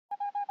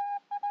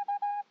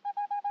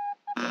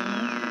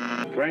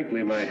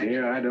Frankly, my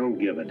dear, I don't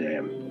give a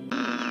damn.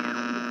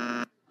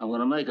 I'm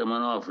going to make him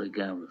an offer he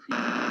can't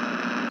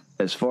refuse.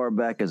 As far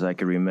back as I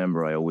can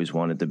remember, I always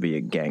wanted to be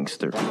a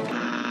gangster.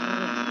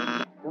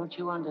 Don't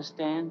you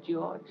understand,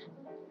 George?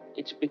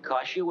 It's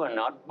because you were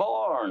not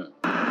born.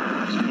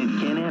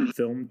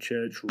 Film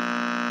Church.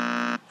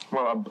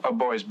 Well, a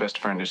boy's best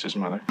friend is his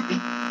mother.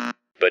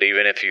 But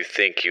even if you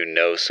think you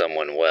know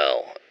someone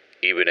well,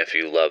 even if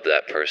you love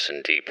that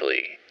person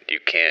deeply, you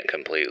can't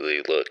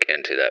completely look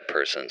into that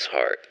person's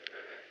heart.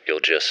 You'll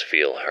just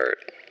feel hurt.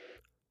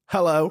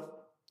 Hello,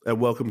 and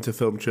welcome to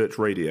Film Church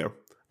Radio,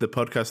 the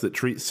podcast that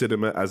treats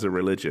cinema as a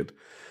religion.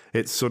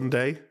 It's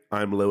Sunday,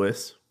 I'm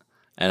Lewis.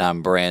 And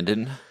I'm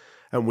Brandon.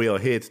 And we are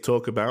here to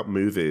talk about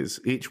movies.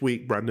 Each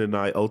week, Brandon and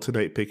I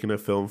alternate picking a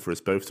film for us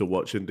both to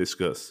watch and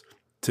discuss.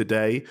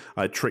 Today,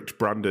 I tricked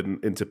Brandon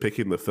into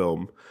picking the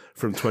film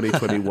from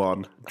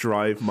 2021,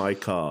 Drive My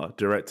Car,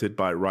 directed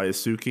by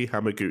Ryosuke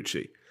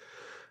Hamaguchi.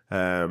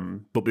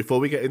 But before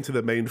we get into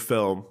the main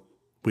film,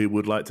 we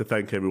would like to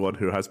thank everyone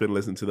who has been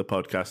listening to the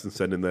podcast and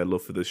sending their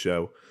love for the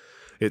show.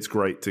 It's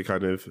great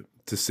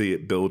to see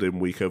it building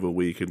week over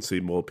week and see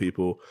more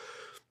people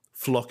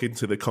flock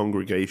into the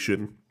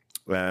congregation.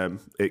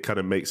 It kind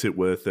of makes it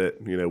worth it.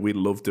 You know, we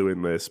love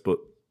doing this,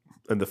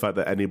 and the fact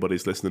that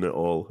anybody's listening at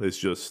all is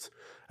just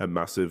a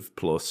massive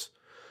plus.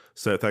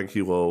 So thank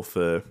you all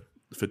for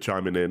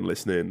chiming in,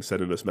 listening,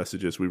 sending us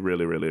messages. We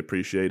really, really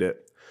appreciate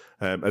it.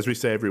 As we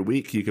say every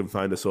week, you can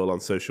find us all on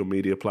social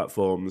media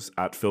platforms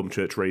at Film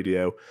Church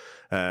Radio.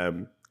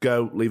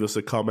 Go, leave us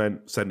a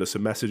comment, send us a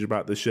message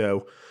about the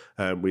show.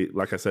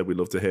 Like I said, we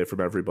love to hear from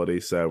everybody.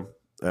 So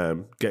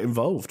get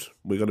involved.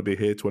 We're going to be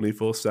here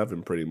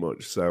 24/7 pretty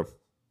much. So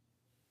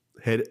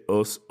hit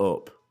us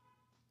up.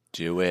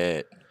 Do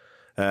it.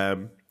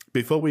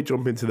 Before we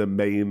jump into the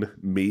main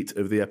meat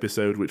of the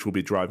episode, which will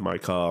be Drive My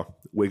Car,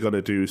 we're going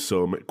to do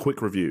some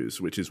quick reviews,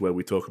 which is where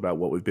we talk about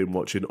what we've been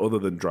watching other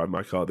than Drive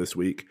My Car this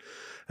week.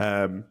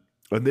 And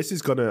this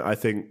is going to, I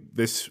think,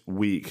 this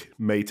week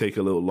may take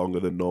a little longer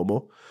than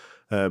normal.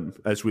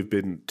 As we've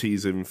been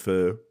teasing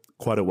for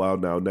quite a while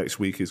now, next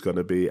week is going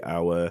to be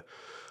our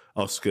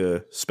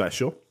Oscar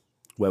special,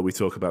 where we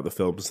talk about the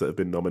films that have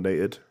been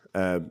nominated.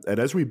 And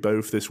as we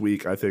both this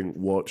week, I think,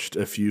 watched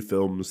a few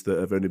films that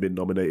have only been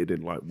nominated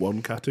in like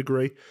one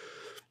category,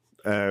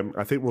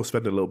 I think we'll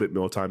spend a little bit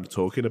more time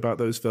talking about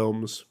those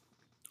films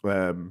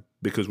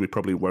because we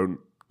probably won't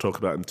talk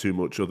about them too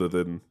much other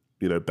than,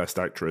 you know, Best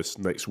Actress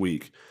next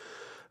week.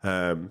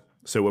 So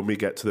when we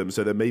get to them,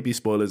 so there may be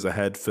spoilers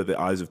ahead for The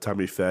Eyes of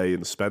Tammy Faye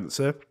and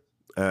Spencer.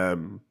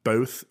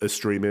 Both are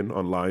streaming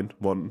online.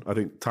 One, I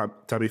think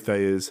Tammy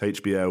Faye is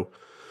HBO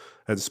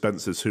and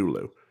Spencer's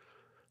Hulu.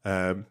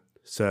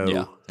 So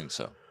yeah, I think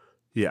so.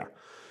 Yeah.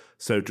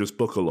 So just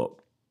buckle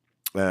up.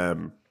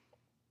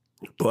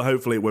 But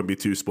hopefully it won't be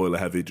too spoiler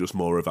heavy, just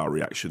more of our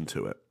reaction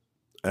to it.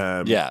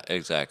 Yeah,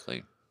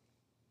 exactly.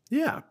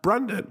 Yeah.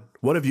 Brandon,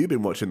 what have you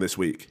been watching this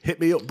week? Hit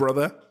me up,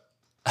 brother.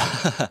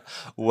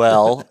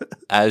 Well,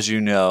 as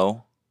you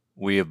know,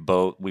 we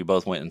both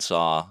went and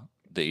saw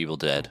The Evil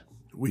Dead.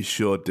 We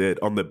sure did.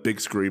 On the big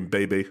screen,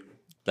 baby.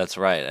 That's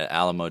right, at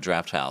Alamo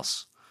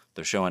Drafthouse.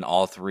 They're showing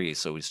all three,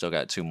 so we still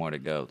got two more to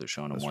go. They're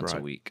showing them once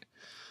a week.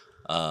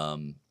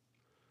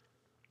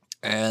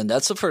 And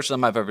that's the first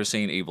time I've ever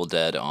seen Evil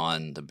Dead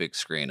on the big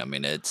screen. I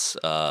mean, it's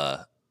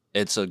a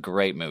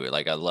great movie.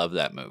 Like, I love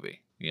that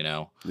movie, you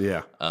know?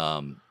 Yeah.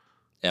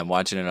 And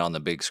watching it on the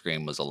big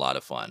screen was a lot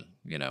of fun,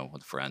 you know,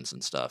 with friends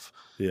and stuff.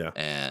 Yeah.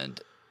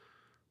 And,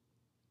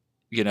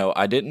 you know,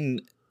 I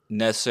didn't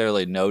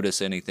necessarily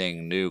notice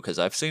anything new because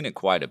I've seen it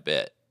quite a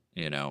bit,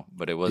 you know,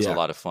 but it was a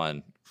lot of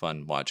fun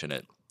watching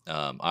it.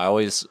 I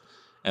always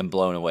am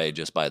blown away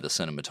just by the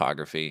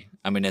cinematography.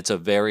 I mean, it's a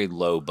very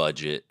low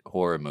budget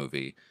horror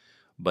movie,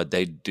 but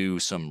they do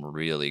some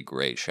really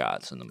great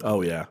shots in the movie.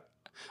 Oh yeah.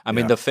 I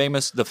mean, the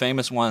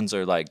famous ones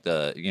are like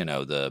the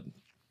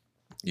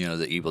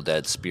Evil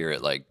Dead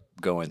spirit, like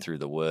going through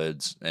the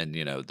woods, and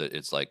you know,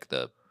 it's like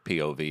the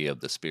POV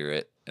of the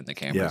spirit, and the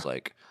camera's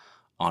like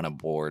on a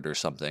board or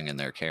something, and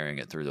they're carrying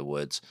it through the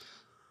woods.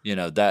 You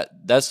know,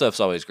 that stuff's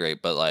always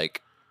great, but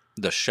like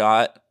the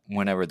shot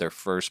whenever they're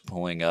first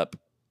pulling up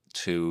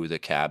to the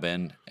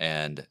cabin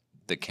and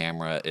the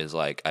camera is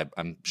like,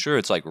 I'm sure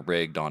it's like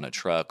rigged on a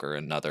truck or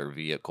another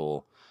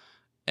vehicle,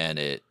 and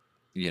it,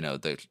 you know,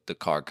 the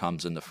car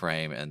comes in the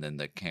frame and then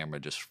the camera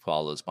just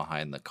follows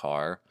behind the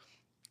car.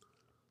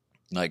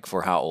 Like,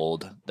 for how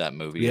old that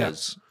movie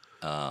is,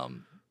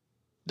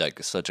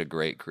 like such a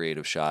great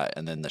creative shot.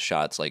 And then the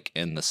shots like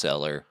in the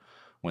cellar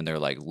when they're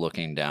like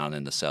looking down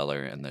in the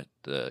cellar and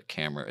the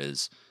camera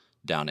is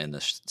down in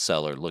the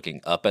cellar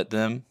looking up at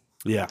them.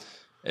 Yeah.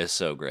 It's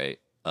so great.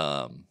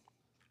 But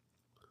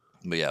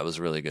yeah, it was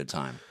a really good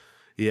time.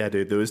 Yeah,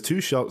 dude. There was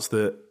two shots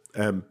that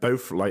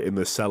both like in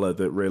the cellar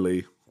that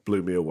really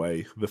blew me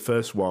away. The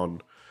first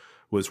one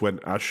was when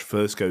Ash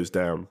first goes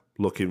down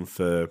looking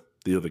for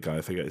the other guy,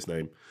 I forget his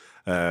name.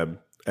 And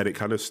it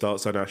kind of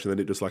starts on Ash and then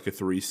it does like a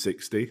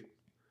 360.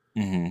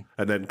 And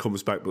then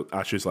comes back, but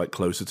Ash is like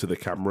closer to the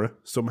camera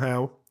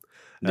somehow.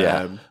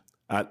 Yeah.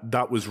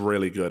 That was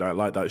really good. I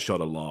like that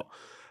shot a lot.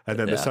 And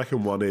then the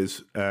second one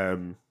is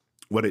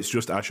when it's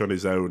just Ash on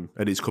his own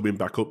and he's coming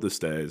back up the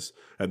stairs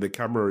and the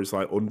camera is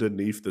like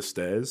underneath the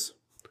stairs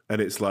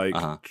and it's like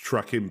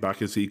tracking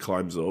back as he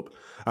climbs up.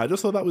 I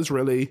just thought that was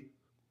really,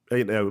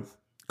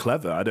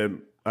 clever.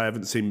 I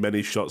haven't seen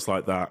many shots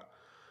like that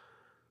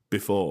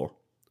before.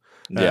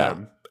 Yeah.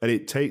 And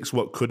it takes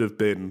what could have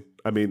been,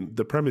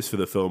 the premise for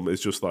the film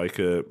is just like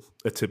a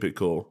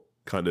typical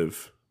kind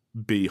of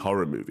B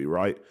horror movie,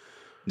 right?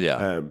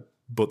 Yeah.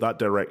 But that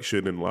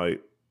direction and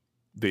like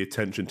the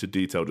attention to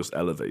detail just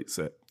elevates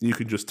it. You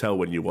can just tell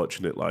when you're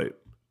watching it, like,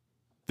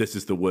 this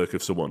is the work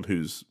of someone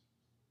who's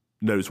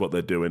knows what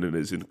they're doing and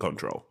is in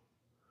control.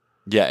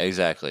 Yeah,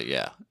 exactly.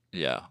 Yeah.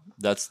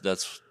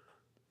 That's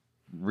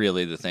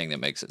really the thing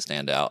that makes it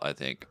stand out, I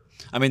think.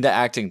 The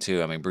acting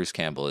too. Bruce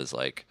Campbell is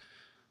like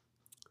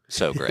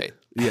so great.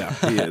 Yeah,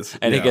 he is.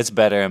 And he gets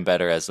better and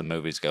better as the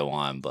movies go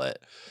on, but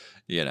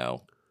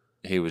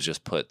he was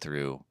just put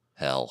through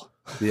hell.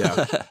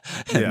 Yeah.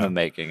 in the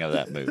making of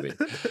that movie.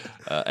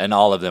 And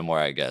all of them were,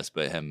 I guess,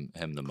 but him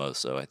the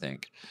most so, I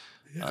think.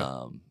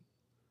 Yeah.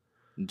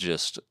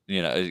 Just,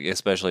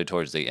 especially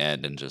towards the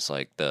end and just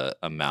like the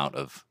amount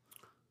of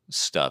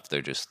stuff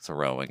they're just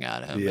throwing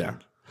at him. Yeah.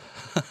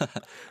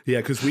 Yeah,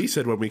 because we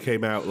said when we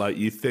came out, like,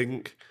 you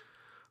think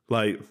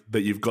like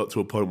that you've got to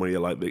a point where you're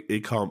like,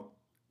 it can't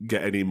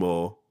get any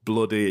more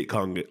bloody, it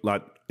can't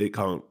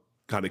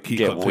kind of keep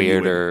get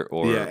weirder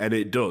or and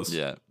it does.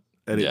 Yeah.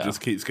 And it just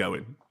keeps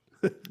going.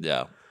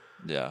 Yeah.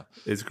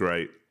 It's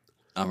great.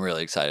 I'm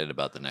really excited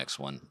about the next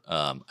one.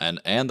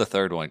 And the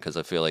third one, because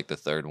I feel like the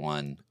third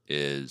one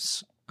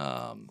is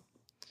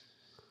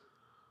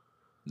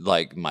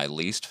like my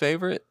least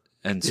favorite.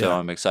 And so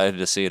I'm excited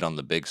to see it on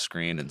the big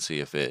screen and see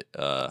if it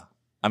I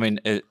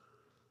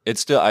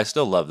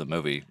still love the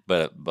movie,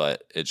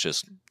 but it's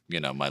just,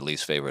 my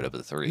least favorite of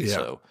the three. Yeah.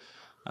 So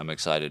I'm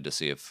excited to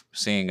see if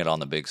seeing it on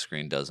the big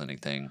screen does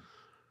anything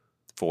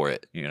for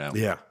it,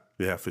 Yeah,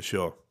 for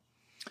sure.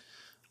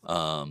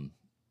 But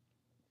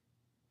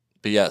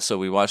yeah, so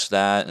we watched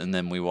that, and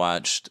then we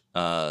watched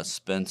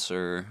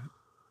Spencer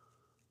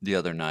the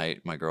other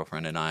night, my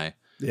girlfriend and I.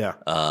 Yeah.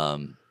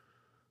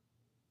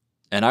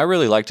 And I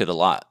really liked it a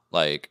lot.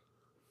 Like,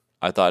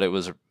 I thought it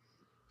was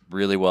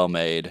really well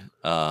made.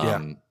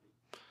 Again,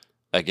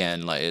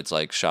 like, it's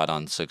like shot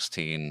on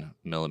 16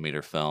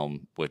 millimeter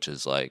film, which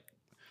is like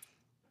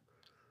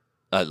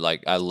I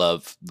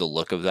love the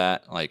look of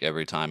that. Like,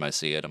 every time I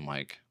see it, I'm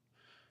like,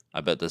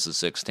 I bet this is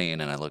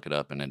 16, and I look it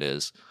up, and it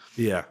is.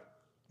 Yeah.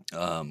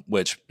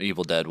 Which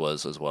Evil Dead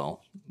was as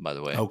well, by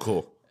the way. Oh,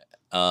 cool.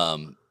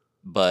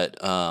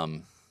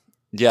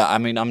 Yeah,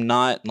 I'm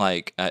not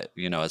like,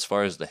 as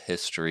far as the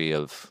history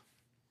of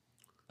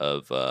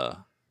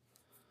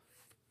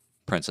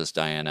Princess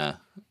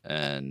Diana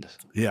and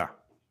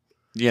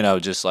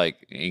just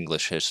like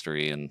English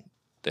history and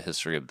the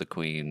history of the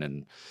Queen,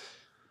 and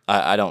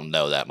I don't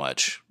know that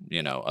much,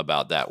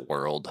 about that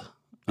world.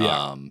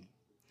 Yeah.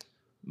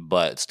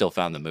 But still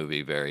found the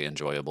movie very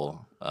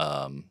enjoyable.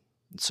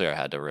 Sarah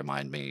had to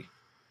remind me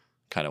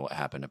kind of what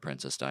happened to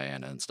Princess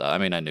Diana and stuff.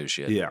 I knew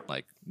she had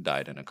like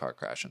died in a car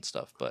crash and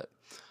stuff, but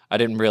I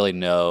didn't really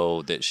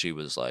know that she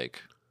was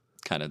like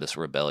kind of this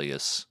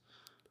rebellious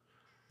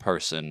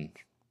person.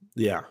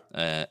 Yeah.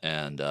 I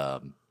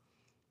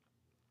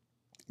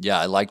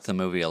liked the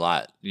movie a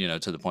lot,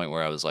 to the point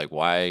where I was like,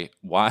 why?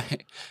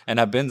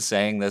 And I've been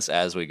saying this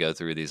as we go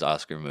through these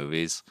Oscar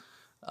movies,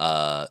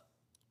 and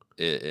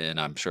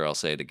I'm sure I'll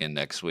say it again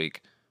next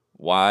week.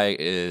 Why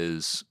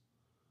is,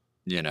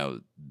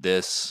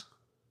 this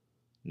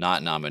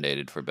not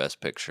nominated for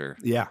Best Picture?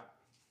 Yeah.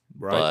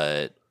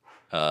 Right.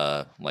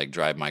 But like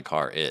Drive My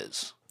Car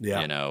is,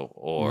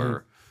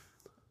 or,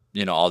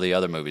 all the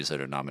other movies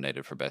that are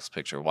nominated for Best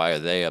Picture. Why are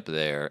they up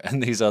there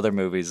and these other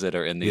movies that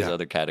are in these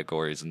other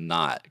categories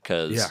not?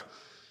 Because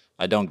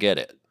I don't get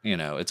it.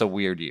 It's a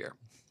weird year.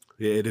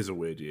 Yeah, it is a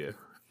weird year.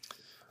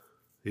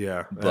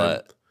 Yeah.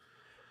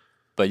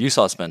 But you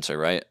saw Spencer,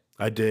 right?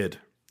 I did.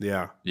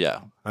 Yeah.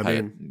 Yeah.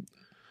 I'm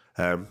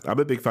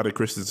a big fan of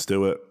Kristen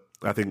Stewart.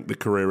 I think the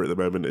career at the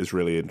moment is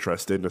really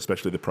interesting,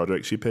 especially the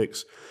projects she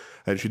picks.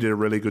 And she did a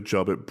really good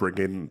job at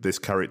bringing this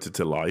character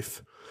to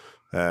life.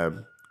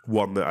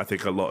 One that I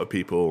think a lot of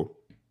people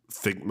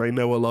think they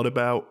know a lot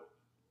about,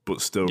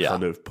 but still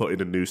kind of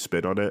putting a new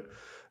spin on it.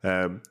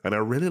 And I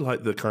really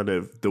like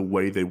the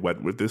way they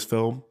went with this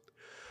film.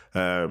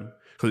 Because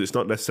it's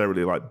not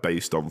necessarily like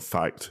based on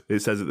fact. It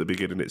says at the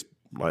beginning it's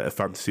like a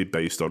fantasy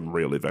based on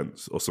real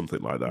events or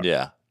something like that.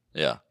 Yeah.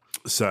 Yeah.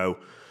 So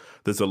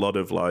there's a lot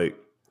of like,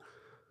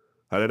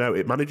 I don't know,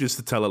 it manages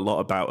to tell a lot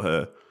about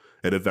her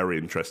in a very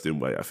interesting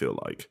way, I feel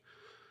like.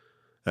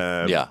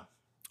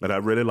 And I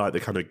really like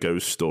the kind of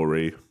ghost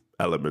story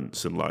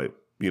elements and like,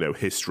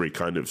 history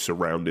kind of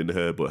surrounding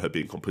her, but her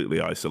being completely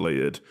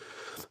isolated.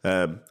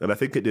 And I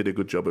think it did a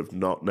good job of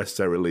not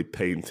necessarily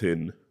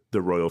painting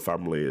the royal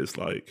family as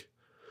like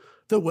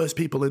the worst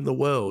people in the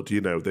world.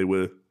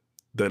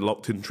 They're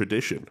locked in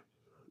tradition,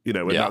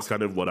 and that's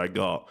kind of what I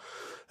got.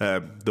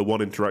 The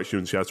one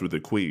interaction she has with the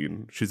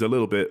Queen, she's a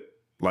little bit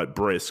like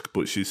brisk,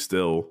 but she's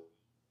still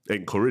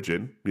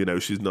encouraging. You know,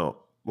 she's not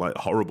like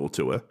horrible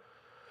to her.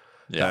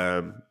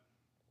 Yeah.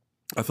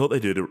 I thought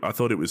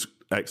it was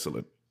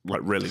excellent,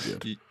 like really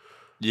good.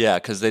 Yeah,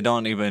 because they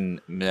don't even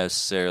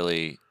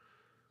necessarily.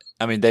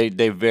 I mean, they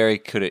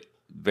very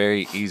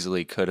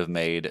easily could have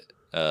made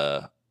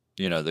the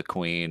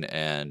Queen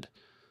and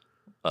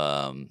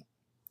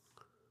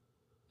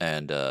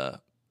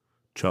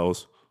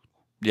Charles.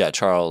 Yeah,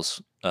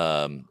 Charles.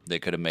 They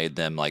could have made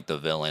them like the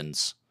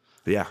villains.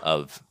 Yeah.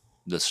 Of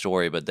the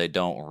story, but they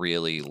don't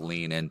really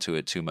lean into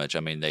it too much.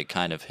 I mean, they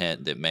kind of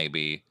hint that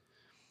maybe.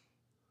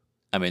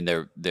 I mean,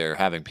 they're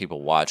having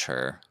people watch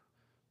her,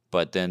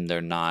 but then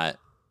they're not.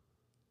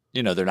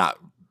 They're not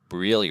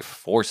really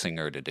forcing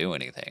her to do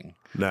anything.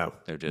 No,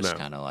 they're just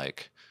kind of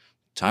like,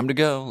 time to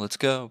go. Let's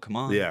go. Come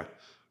on. Yeah.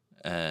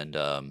 And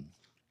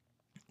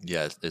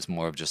it's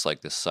more of just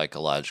like this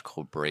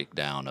psychological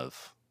breakdown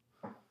of,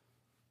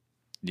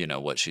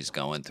 what she's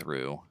going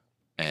through,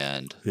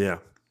 and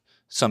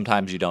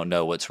sometimes you don't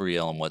know what's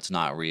real and what's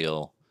not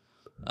real,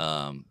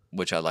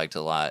 which I liked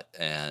a lot.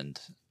 And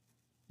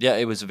yeah,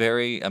 it was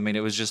very. I mean,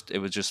 it was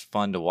just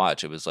fun to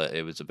watch. It was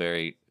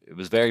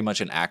very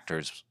much an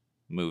actor's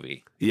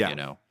movie.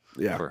 Yeah.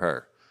 For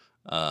her.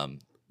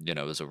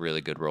 It was a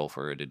really good role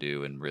for her to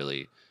do, and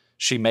really,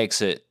 she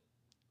makes it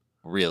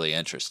really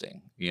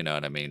interesting. You know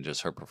what I mean?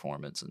 Just her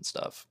performance and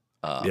stuff.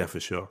 Yeah, for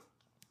sure.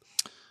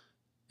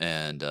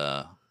 And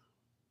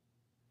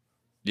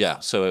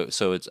so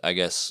it's, I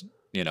guess,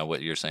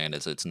 what you're saying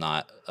is it's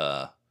not.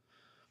 I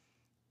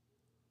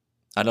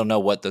don't know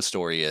what the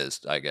story is,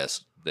 I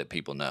guess, that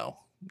people know.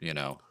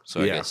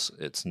 So I guess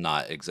it's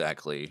not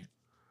exactly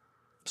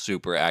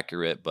super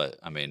accurate, but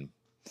I mean,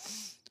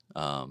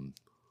 I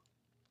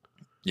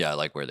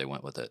like where they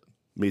went with it.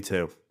 Me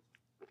too.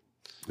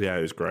 Yeah,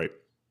 it was great.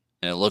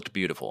 And it looked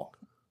beautiful.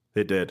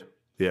 It did.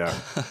 Yeah.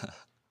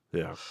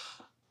 Yeah.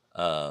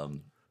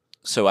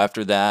 So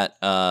after that,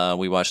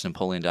 we watched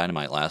Napoleon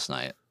Dynamite last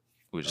night.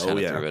 We just kind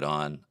of threw it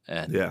on.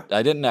 And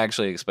I didn't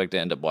actually expect to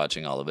end up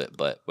watching all of it,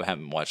 but we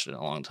haven't watched it in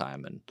a long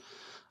time. And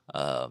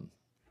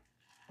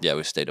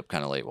we stayed up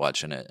kind of late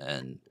watching it.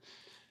 And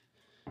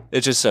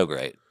it's just so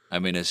great. I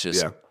mean, it's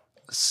just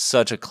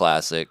such a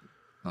classic.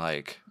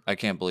 Like, I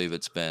can't believe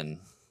it's been,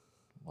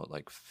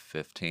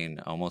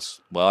 15 almost.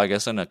 Well, I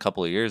guess in a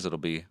couple of years, it'll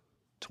be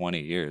 20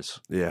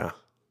 years. Yeah.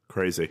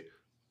 Crazy.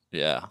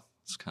 Yeah.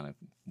 It's kind of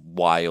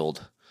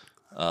wild.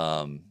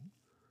 I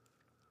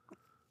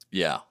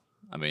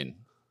mean,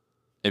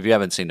 if you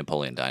haven't seen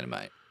Napoleon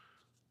Dynamite,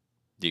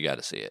 you got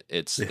to see it.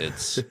 It's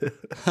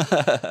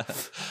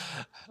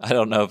I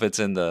don't know if it's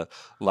in the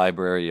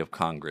Library of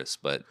Congress,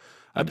 but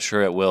I'm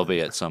sure it will be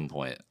at some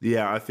point.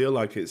 Yeah, I feel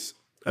like it's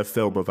a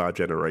film of our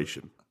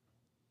generation.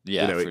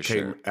 Yeah, it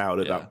came out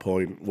at that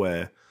point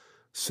where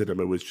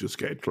cinema was just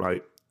getting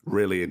like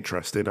really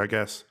interesting, I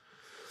guess.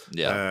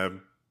 Yeah.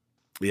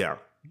 Yeah.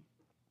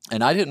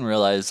 And I didn't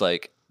realize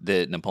like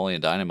that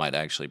Napoleon Dynamite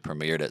actually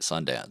premiered at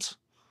Sundance.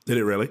 Did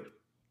it really?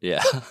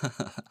 Yeah.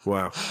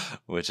 Wow.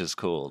 Which is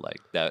cool.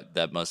 Like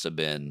that must have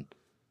been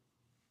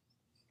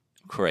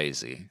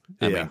crazy.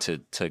 I mean,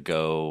 to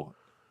go.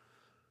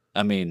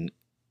 I mean,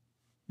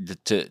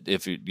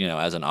 if you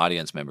as an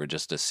audience member,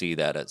 just to see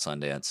that at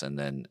Sundance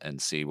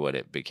and see what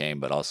it became,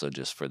 but also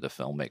just for the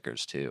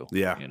filmmakers too.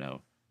 Yeah.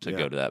 To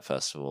go to that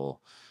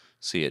festival,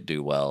 see it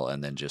do well,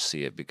 and then just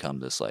see it become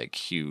this like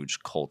huge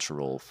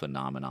cultural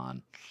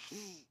phenomenon.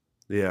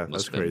 Yeah,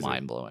 must have been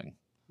mind blowing.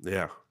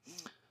 Yeah.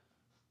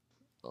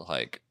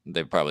 Like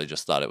they probably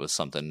just thought it was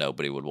something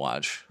nobody would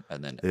watch,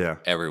 and then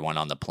everyone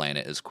on the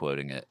planet is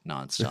quoting it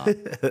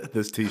nonstop.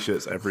 There's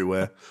T-shirts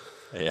everywhere.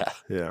 Yeah.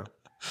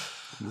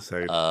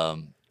 Insane.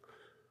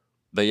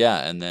 But yeah,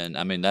 and then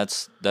I mean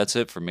that's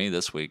it for me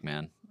this week,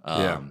 man.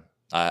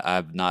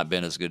 I've not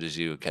been as good as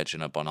you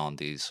catching up on all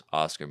these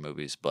Oscar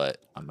movies, but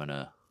I'm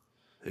gonna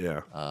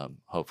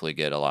hopefully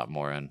get a lot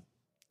more in.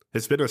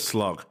 It's been a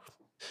slog.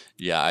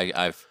 Yeah,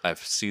 I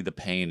see the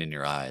pain in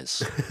your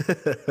eyes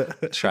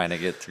trying to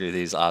get through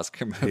these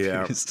Oscar movies.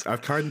 Yeah,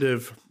 I've kind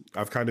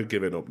of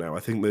given up now.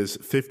 I think there's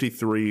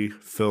 53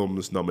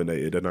 films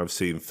nominated, and I've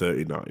seen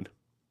 39.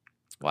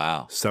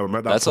 Wow. So I'm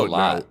at that That's point a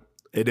lot. now.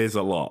 It is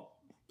a lot.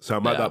 So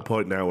I'm at that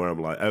point now where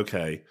I'm like,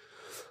 okay,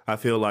 I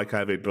feel like I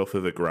have enough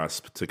of a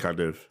grasp to kind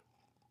of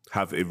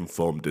have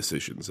informed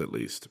decisions at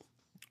least.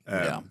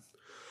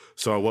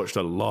 So I watched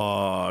a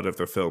lot of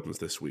the films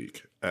this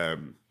week.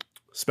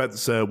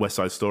 Spencer, West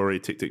Side Story,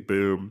 Tick, Tick,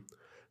 Boom,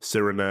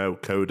 Cyrano,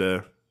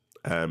 Coda,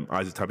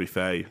 Eyes of Tammy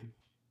Faye,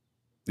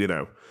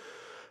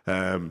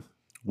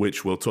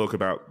 which we'll talk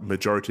about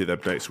majority of them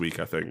next week,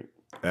 I think.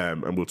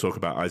 And we'll talk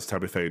about Eyes of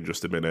Tammy Faye in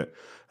just a minute.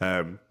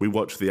 We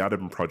watched The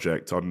Adam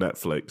Project on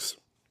Netflix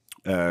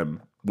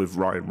with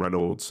Ryan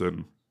Reynolds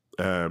and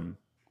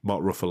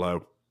Mark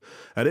Ruffalo.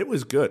 And it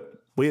was good.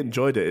 We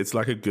enjoyed it. It's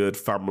like a good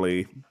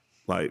family,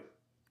 like,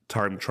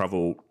 time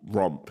travel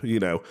romp,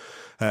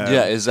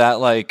 is that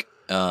like,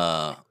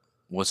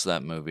 what's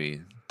that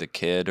movie? The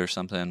Kid or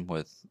something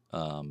with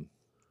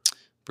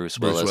Bruce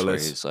Willis, where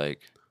he's like,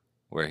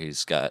 where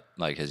he's got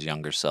like his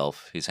younger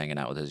self. He's hanging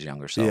out with his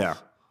younger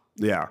self.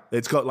 Yeah.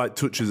 It's got like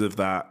touches of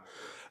that.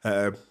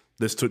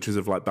 There's touches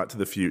of like Back to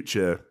the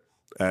Future,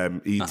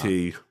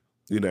 E.T.,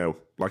 you know,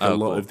 like a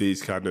lot of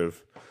these kind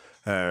of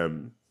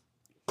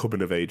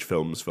coming of age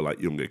films for like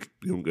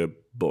younger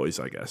boys,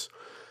 I guess.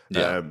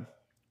 Yeah.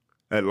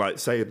 And like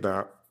saying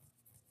that,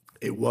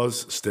 it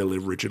was still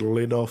original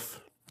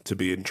enough to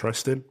be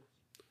interesting.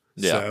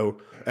 Yeah. So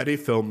any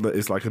film that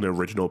is like an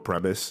original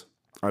premise,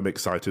 I'm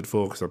excited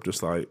for, because I'm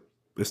just like,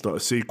 it's not a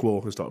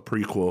sequel, it's not a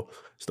prequel,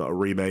 it's not a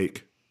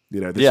remake. You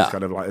know, this is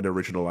kind of like an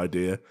original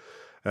idea.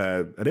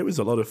 And it was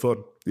a lot of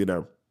fun, you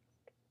know.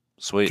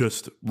 Sweet.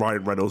 Just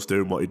Ryan Reynolds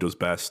doing what he does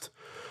best.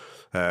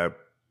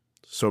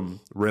 Some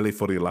really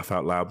funny laugh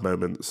out loud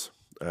moments.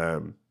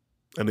 And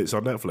it's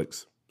on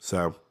Netflix,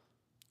 so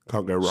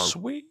can't go wrong.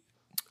 Sweet.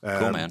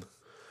 Cool, man.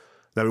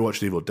 Then we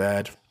watched Evil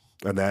Dead,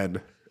 and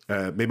then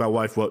me and my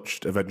wife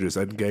watched Avengers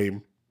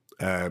Endgame.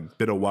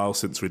 Been a while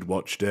since we'd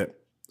watched it,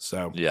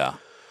 so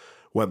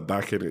went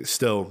back, and it's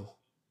still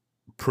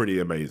pretty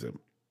amazing.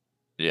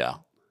 Yeah.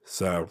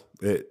 So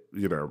it,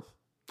 you know,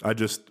 I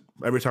just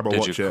every time I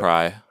watch it, did you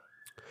cry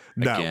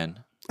no.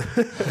 again?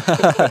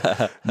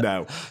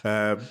 No,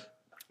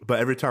 but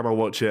every time I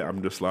watch it,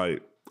 I'm just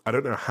like, I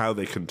don't know how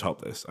they can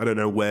top this. I don't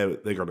know where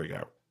they're gonna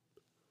go.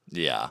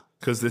 Yeah,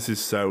 because this is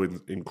so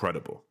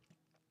incredible.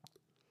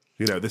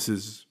 You know, this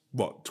is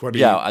what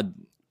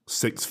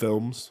 26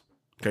 films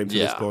came to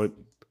this point.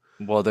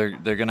 Well, they're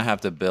gonna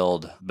have to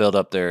build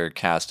up their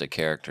cast of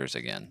characters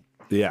again.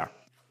 Yeah.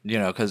 You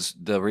know, because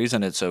the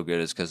reason it's so good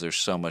is because there's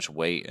so much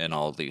weight in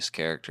all these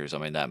characters. I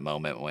mean, that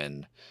moment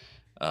when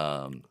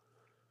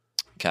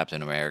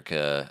Captain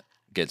America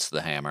gets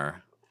the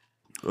hammer.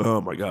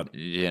 Oh, my God.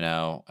 You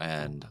know,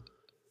 and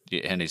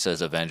he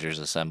says Avengers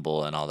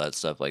Assemble and all that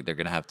stuff. Like, they're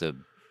going to have to...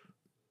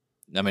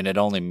 I mean, it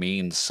only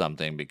means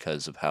something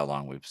because of how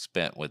long we've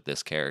spent with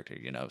this character,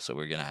 you know? So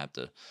we're going to have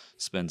to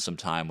spend some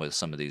time with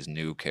some of these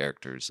new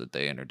characters that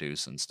they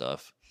introduce and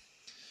stuff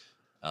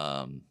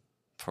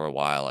for a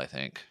while, I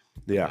think.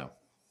 Yeah. You know?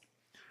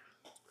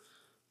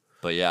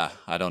 But yeah,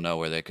 I don't know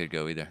where they could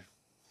go either.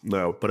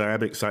 No, but I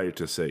am excited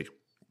to see.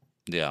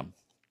 Yeah.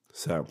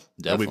 So,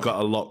 and we've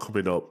got a lot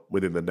coming up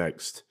within the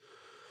next,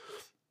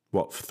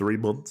 3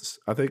 months,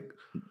 I think?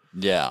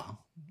 Yeah.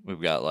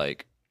 We've got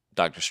like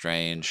Doctor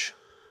Strange,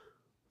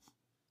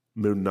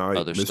 Moon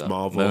Knight, Miss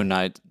Marvel. Moon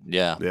Knight,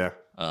 yeah.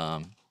 Yeah.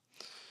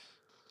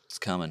 It's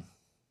coming.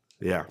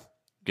 Yeah.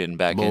 Getting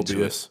back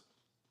into it.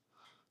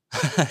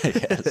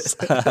 Yes.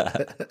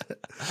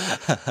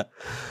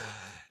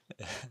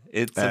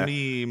 It's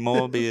me,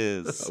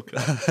 Morbius.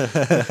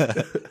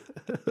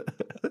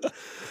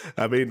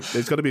 I mean,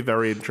 it's going to be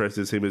very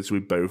interesting, seeing as we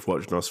both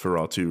watched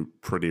Nosferatu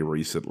pretty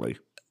recently.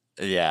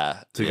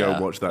 Yeah. To go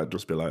and watch that and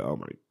just be like, oh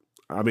my.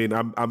 I mean,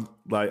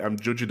 I'm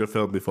judging the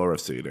film before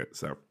I've seen it,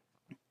 so.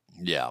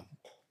 Yeah.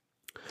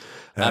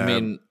 I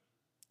mean,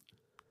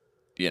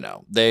 you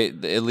know, they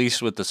at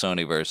least with the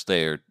Sonyverse,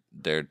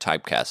 they're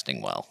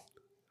typecasting well.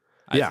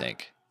 I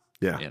think.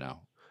 Yeah. You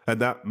know.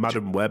 And that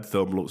Madam Web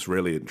film looks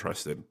really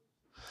interesting.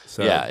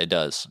 So, yeah, it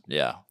does.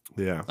 Yeah.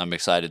 Yeah. I'm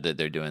excited that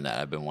they're doing that.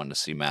 I've been wanting to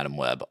see Madam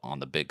Web on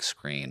the big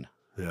screen.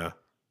 Yeah.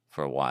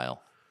 For a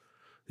while.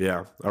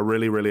 Yeah. I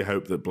really, really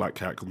hope that Black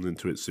Cat comes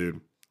into it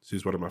soon.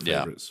 She's one of my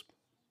favorites.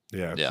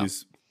 Yeah.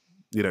 She's,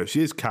 you know,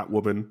 she is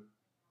Catwoman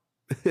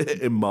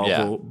in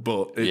Marvel,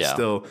 but it's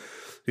still,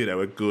 you know,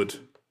 a good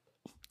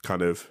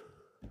kind of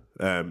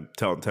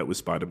tete with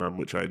Spider-Man,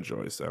 which I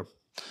enjoy, so.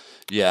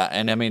 Yeah,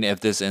 and I mean, if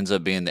this ends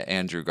up being the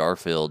Andrew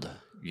Garfield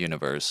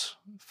universe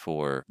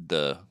for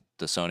the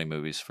Sony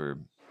movies for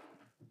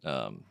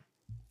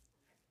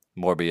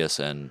Morbius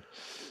and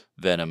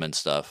Venom and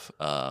stuff,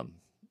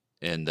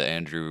 in the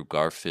Andrew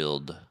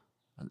Garfield,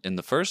 in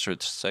the first or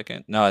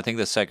second? No, I think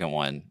the second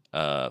one,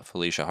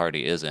 Felicia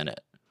Hardy is in it.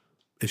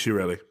 Is she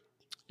really?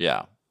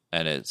 Yeah,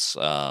 and it's,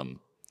 I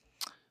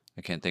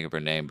can't think of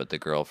her name, but the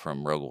girl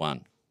from Rogue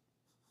One.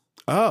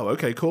 Oh,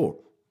 okay,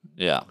 cool.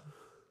 Yeah.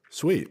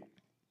 Sweet.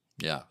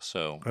 Yeah,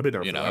 so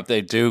you know, if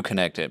they do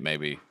connect it,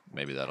 maybe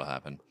that'll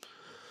happen.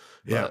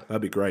 Yeah, that'd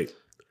be great.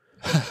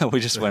 We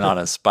just went on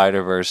a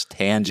Spider-Verse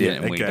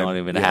tangent, and we don't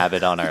even have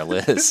it on our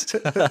list. We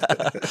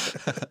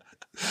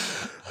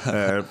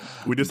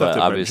just have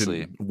to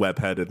mention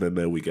Webhead, and then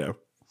there we go.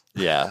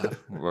 Yeah,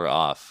 we're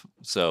off.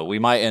 So we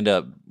might end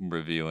up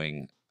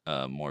reviewing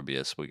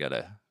Morbius. We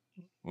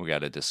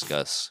gotta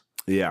discuss.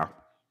 Yeah,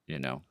 you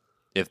know.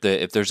 If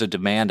there's a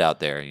demand out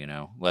there, you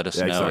know, let us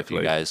know if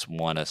you guys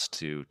want us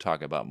to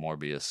talk about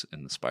Morbius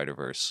in the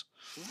Spider-Verse.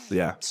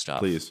 Yeah, stuff.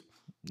 Please.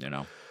 You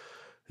know.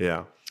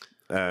 Yeah,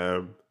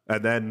 and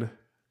then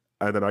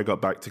I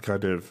got back to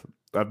kind of.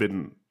 I've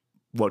been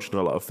watching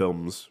a lot of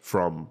films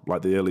from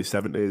like the early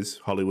 70s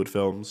Hollywood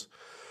films.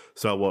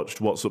 So I watched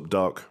What's Up,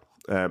 Doc,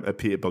 a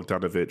Peter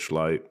Bogdanovich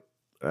like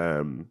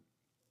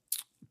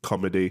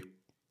comedy.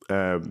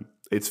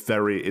 It's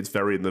very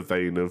in the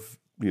vein of,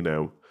 you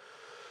know,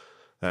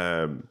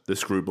 the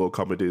screwball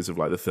comedies of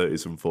like the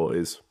 30s and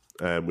 40s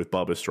with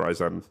Barbra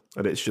Streisand,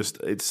 and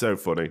it's so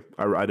funny.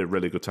 I had a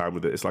really good time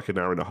with it. It's like an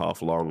hour and a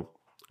half long,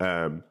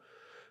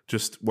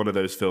 Just one of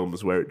those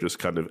films where it just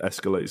kind of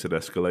escalates and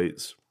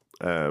escalates,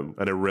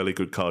 and a really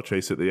good car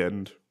chase at the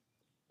end.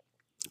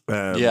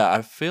 Yeah,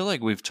 I feel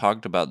like we've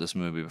talked about this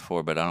movie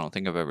before, but I don't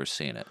think I've ever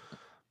seen it.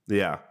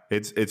 Yeah,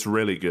 it's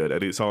really good,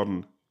 and it's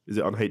on. Is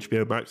it on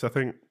HBO Max? I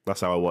think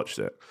that's how I watched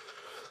it.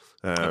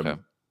 Okay.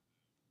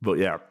 But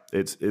yeah,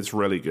 it's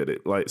really good.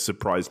 It like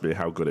surprised me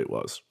how good it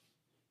was.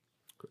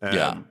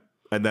 Yeah.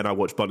 And then I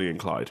watched Bonnie and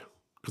Clyde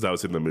because I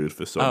was in the mood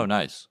for some. Oh,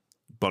 nice.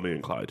 Bonnie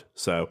and Clyde.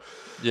 So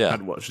Yeah. I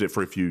hadn't watched it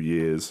for a few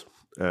years.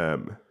 Yeah,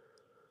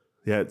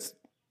 it's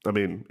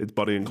Bonnie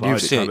and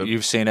Clyde.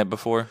 You've seen it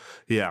before?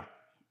 Yeah.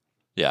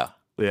 Yeah.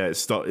 Yeah,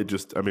 it's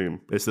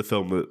the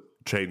film that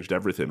changed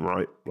everything,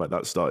 right? Like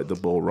that started the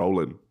ball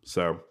rolling.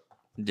 So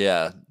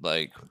Yeah,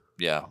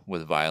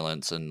 with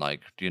violence and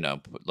like,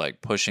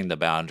 like pushing the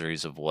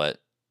boundaries of what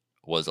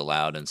was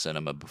allowed in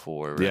cinema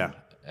before. Yeah.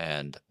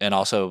 And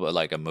also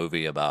like a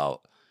movie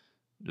about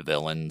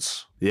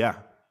villains. Yeah.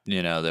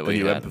 That we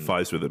you had.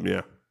 empathize with them,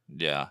 yeah.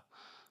 Yeah.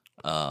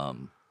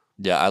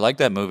 Yeah, I like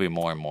that movie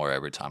more and more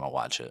every time I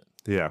watch it.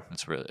 Yeah.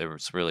 It's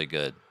really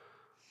good.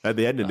 And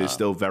the ending is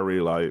still very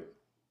like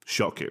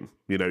shocking.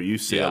 You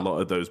see a lot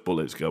of those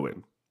bullets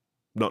going.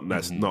 Not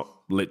not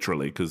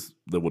literally because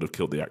they would have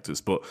killed the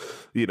actors, but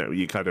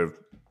you kind of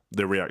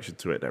the reaction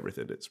to it and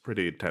everything. It's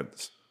pretty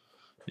intense.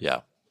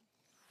 Yeah.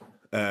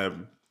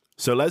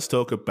 So let's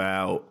talk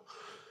about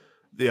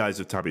The Eyes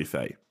of Tammy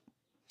Faye.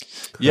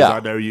 Yeah, I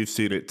know you've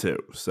seen it too.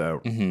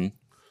 So,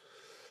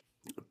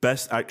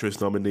 Best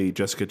Actress nominee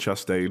Jessica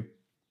Chastain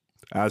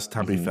as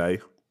Tammy Faye.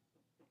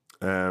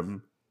 I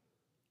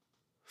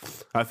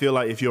feel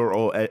like if you're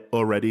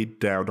already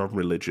down on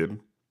religion,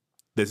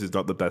 this is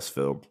not the best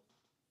film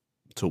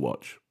to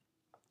watch.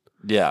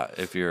 Yeah,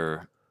 if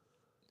you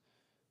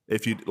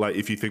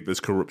think there's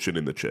corruption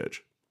in the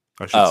church,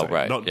 I should say.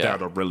 Right, Not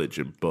down on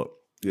religion, but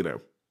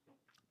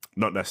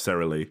not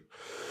necessarily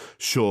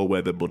sure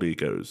where the money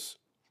goes.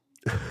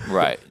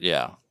 Right.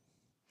 Yeah.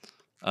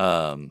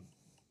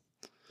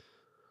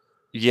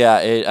 Yeah.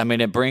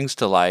 It brings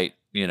to light,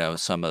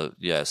 some of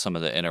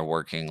the inner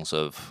workings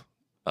of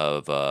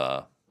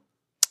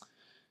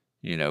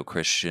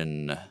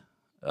Christian.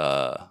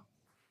 I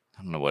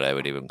don't know what I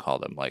would even call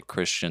them, like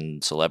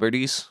Christian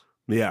celebrities.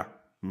 Yeah.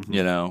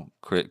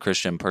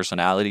 Christian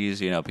personalities.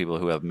 People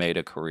who have made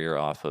a career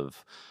off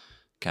of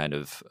kind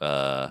of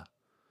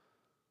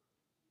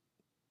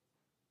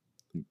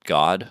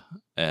God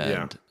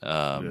and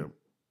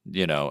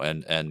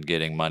and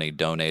getting money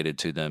donated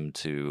to them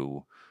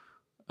to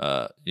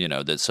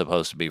that's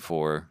supposed to be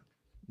for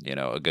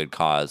a good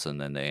cause,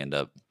 and then they end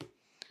up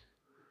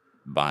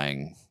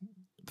buying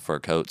fur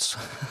coats.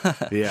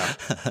 Yeah.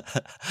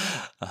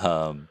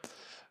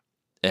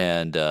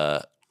 And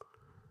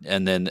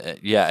then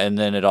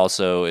it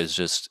also is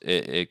just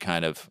it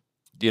kind of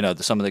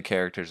some of the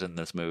characters in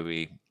this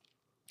movie.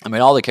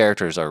 All the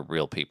characters are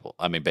real people.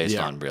 Based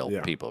on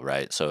real people,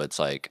 right? So it's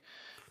like,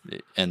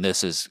 and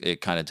it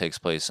kind of takes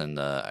place in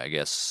the, I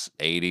guess,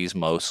 80s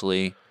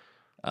mostly,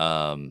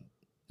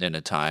 in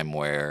a time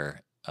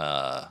where,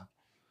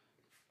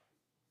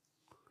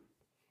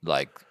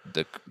 like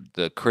the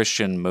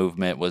Christian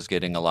movement was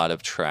getting a lot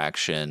of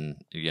traction.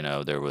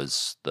 There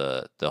was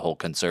the whole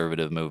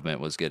conservative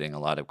movement was getting a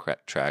lot of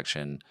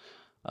traction.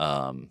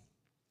 Ronald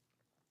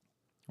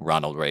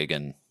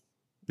Reagan,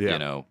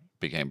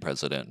 became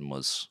president and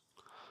was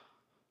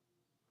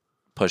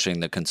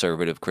pushing the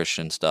conservative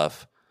Christian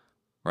stuff,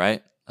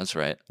 right? That's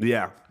right.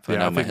 Yeah. If I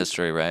know my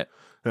history right.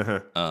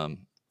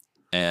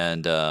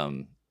 And I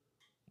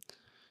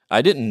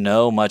didn't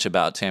know much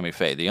about Tammy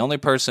Faye. The only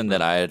person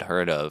that I had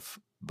heard of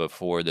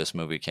before this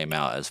movie came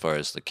out, as far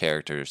as the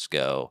characters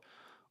go,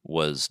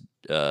 was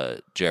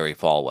Jerry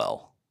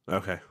Falwell.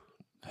 Okay.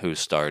 Who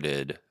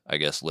started, I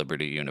guess,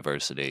 Liberty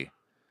University,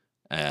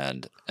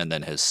 and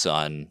then his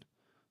son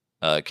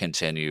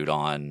continued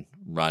on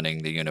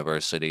running the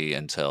university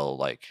until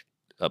like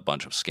a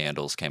bunch of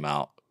scandals came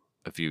out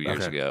a few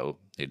years ago.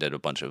 He did a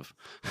bunch of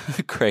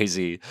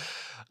crazy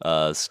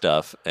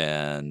stuff,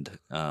 and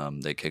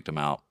they kicked him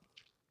out.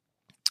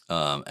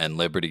 And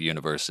Liberty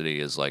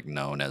University is like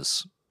known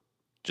as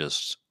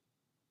just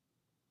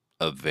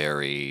a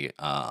very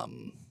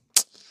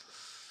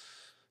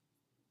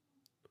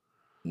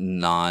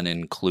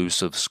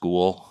non-inclusive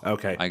school.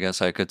 Okay. I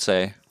guess I could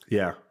say.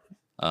 Yeah.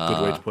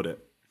 Good way to put it.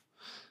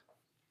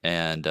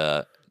 And,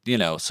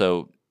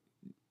 so,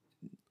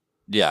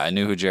 yeah, I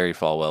knew who Jerry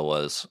Falwell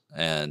was.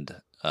 And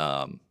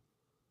so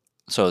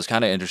I was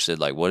kind of interested,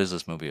 like, what is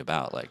this movie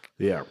about? Like,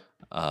 yeah.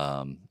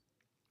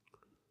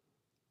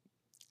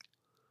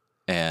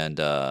 And,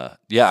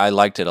 I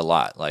liked it a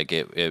lot. Like,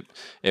 it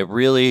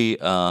really,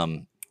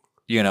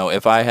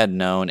 if I had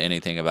known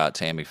anything about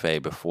Tammy Faye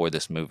before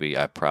this movie,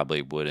 I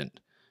probably wouldn't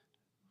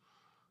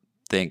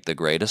think the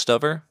greatest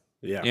of her.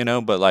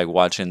 Yeah. But like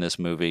watching this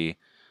movie,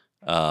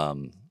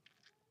 it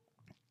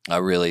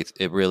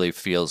really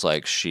feels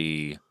like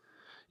she,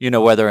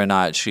 whether or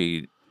not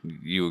you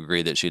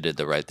agree that she did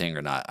the right thing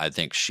or not, I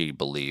think she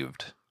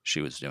believed she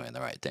was doing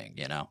the right thing,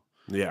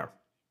 Yeah.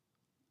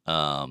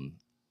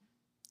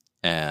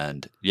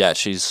 and yeah,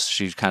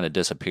 she kind of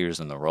disappears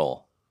in the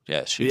role.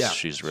 Yeah,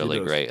 she's really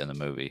great in the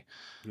movie.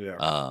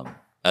 Yeah.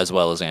 As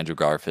well as Andrew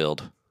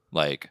Garfield.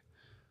 Like,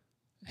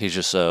 he's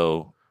just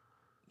so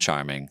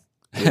charming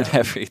and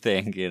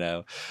everything, you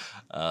know.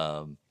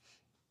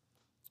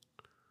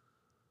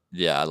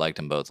 Yeah, I liked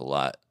them both a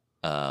lot.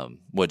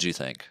 What'd you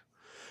think?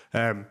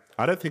 I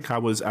don't think I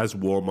was as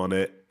warm on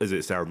it as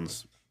it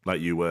sounds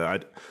like you were.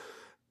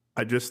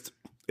 It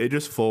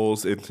just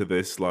falls into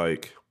this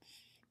like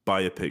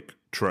biopic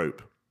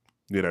trope,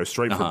 you know,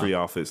 straight from the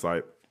off. It's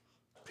like,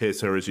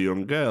 here's her as a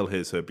young girl,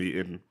 here's her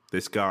beating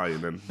this guy,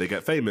 and then they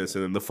get famous,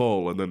 and then the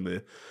fall, and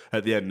then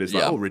at the end is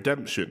like, oh,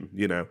 redemption,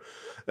 you know.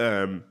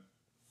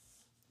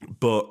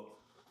 But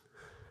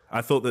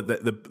I thought that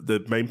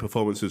the main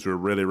performances were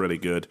really, really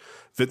good.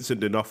 Vincent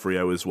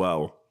D'Onofrio as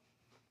well.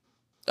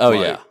 Oh,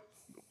 like, yeah.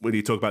 When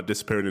you talk about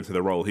disappearing into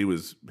the role, he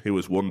was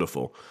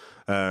wonderful.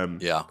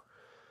 Yeah.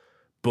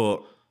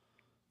 But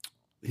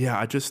yeah,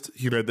 I just,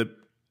 you know, the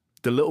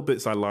little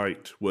bits I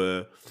liked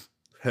were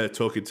her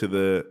talking to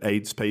the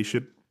AIDS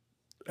patient,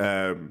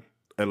 and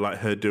like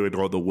her doing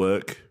all the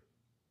work,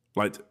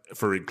 like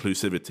for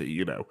inclusivity,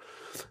 you know.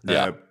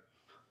 Yeah.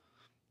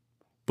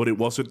 But it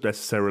wasn't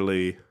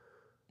necessarily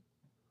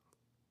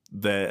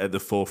there at the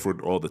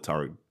forefront all the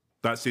time.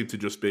 That seemed to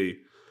just be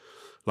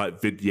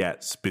like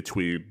vignettes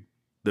between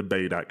the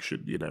main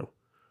action, you know.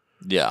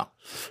 Yeah,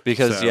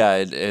 because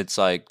it's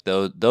like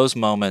those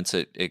moments.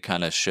 It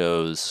kind of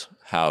shows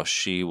how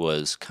she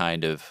was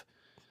kind of,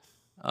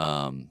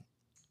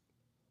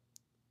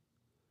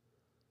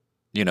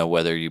 you know,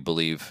 whether you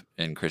believe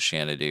in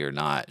Christianity or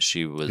not,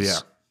 she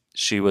was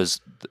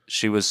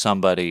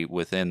somebody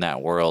within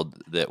that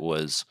world that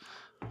was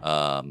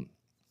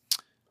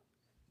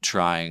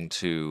trying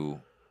to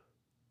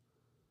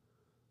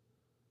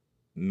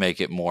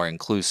make it more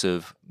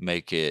inclusive,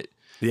 make it.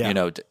 Yeah. You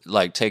know,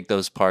 like take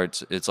those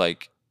parts. It's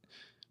like,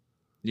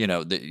 you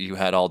know, that you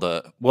had all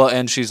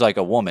and she's like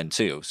a woman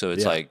too. So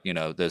it's like, you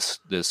know, this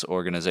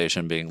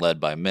organization being led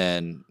by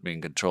men,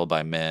 being controlled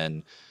by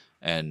men,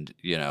 and,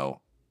 you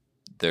know,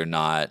 they're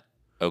not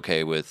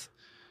okay with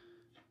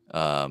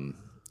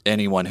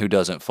anyone who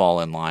doesn't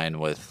fall in line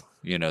with,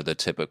 you know, the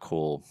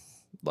typical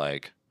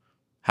like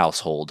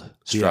household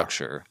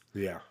structure.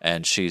 Yeah.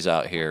 And she's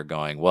out here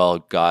going, well,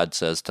 God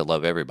says to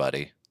love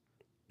everybody.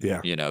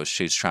 Yeah. You know,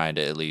 she's trying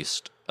to at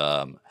least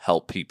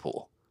help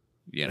people,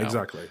 you know.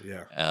 Exactly,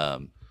 yeah.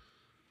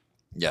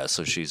 Yeah,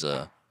 so she's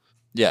at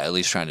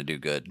least trying to do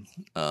good.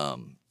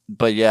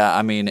 But yeah,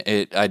 I mean,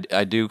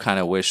 I do kind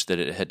of wish that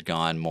it had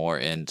gone more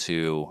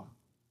into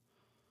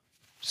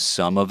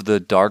some of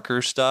the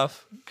darker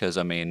stuff, because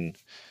I mean,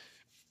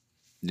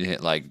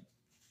 Jerry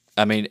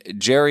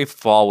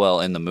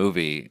Falwell in the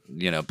movie,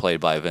 you know,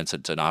 played by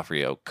Vincent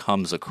D'Onofrio,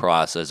 comes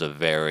across as a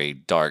very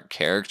dark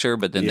character,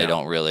 but then they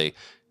don't really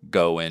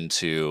go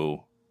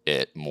into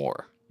it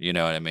more, you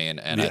know what I mean?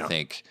 And I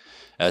think,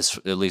 at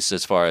least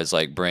as far as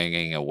like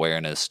bringing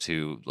awareness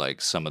to like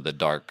some of the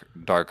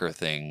darker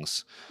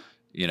things,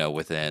 you know,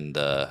 within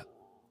the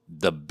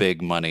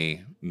big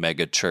money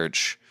mega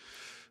church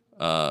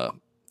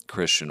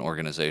Christian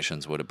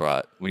organizations would have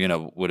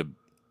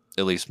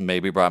at least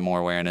maybe brought more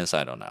awareness.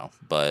 I don't know,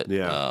 but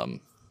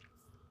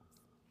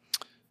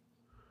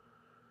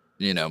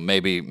you know,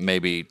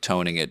 maybe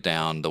toning it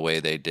down the way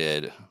they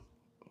did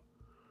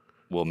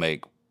will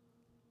make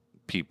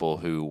people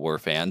who were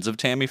fans of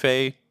Tammy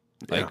Faye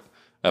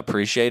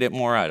appreciate it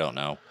more. I don't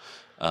know,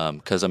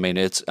 because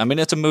it's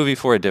a movie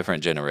for a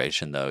different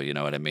generation, though. You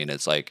know what I mean?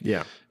 It's like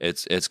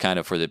it's kind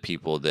of for the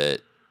people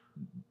that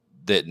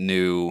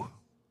knew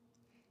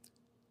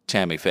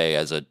Tammy Faye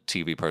as a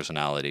TV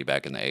personality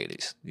back in the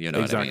 80s. You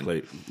know what I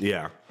mean?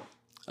 Yeah.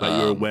 Like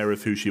you're aware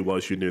of who she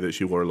was. You knew that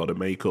she wore a lot of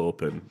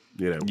makeup and,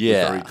 you know, was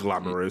very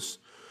glamorous.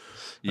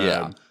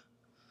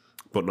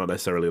 But not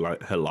necessarily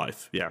like her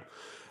life. Yeah.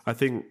 I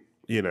think,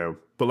 you know,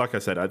 but like I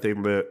said, I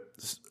think that,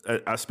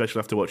 especially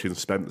after watching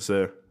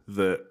Spencer,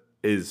 that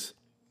is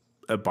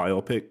a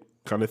biopic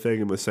kind of thing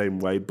in the same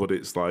way, but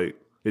it's like,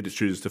 it just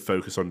chooses to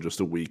focus on just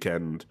a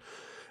weekend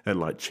and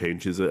like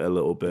changes it a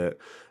little bit.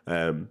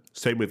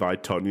 Same with I,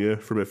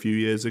 Tonya from a few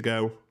years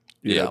ago.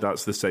 You know,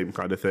 that's the same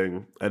kind of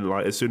thing. And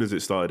like, as soon as it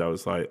started, I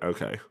was like,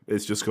 okay,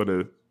 it's just going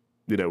to,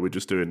 you know, we're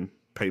just doing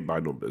paint by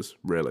numbers,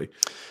 really.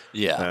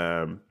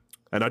 Yeah.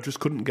 And I just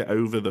couldn't get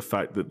over the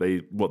fact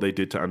that what they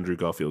did to Andrew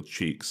Garfield's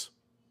cheeks.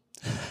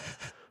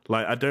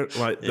 Like, I don't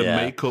like the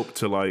makeup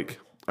to like,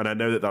 and I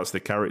know that that's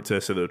the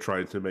character, so they're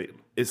trying to make,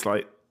 it's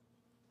like,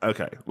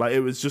 okay. Like,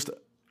 it was just,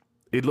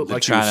 it looked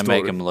like trying to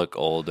make him look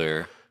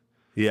older.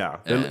 Yeah.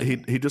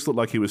 He just looked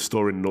like he was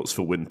storing nuts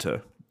for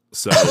winter.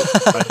 So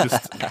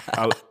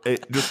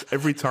it just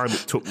every time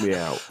it took me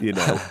out, you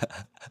know.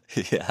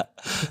 Yeah.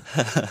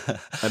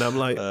 And I'm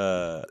like,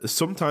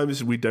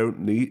 sometimes we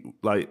don't need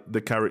like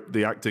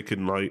the actor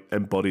can like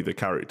embody the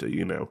character,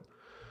 you know.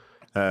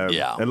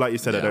 And like you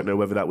said, I don't know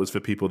whether that was for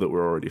people that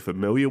were already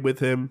familiar with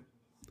him,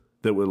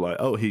 that were like,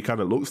 oh, he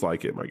kind of looks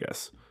like him, I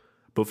guess.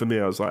 But for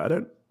me, I was like,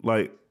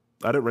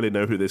 I don't really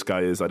know who this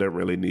guy is. I don't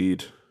really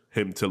need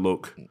him to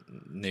look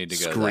need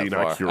to go screen that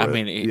far. accurate. I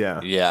mean,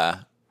 yeah.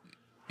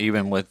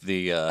 Even with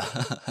the,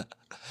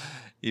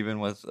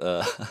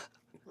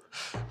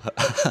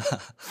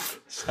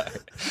 sorry,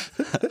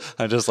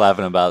 I'm just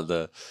laughing about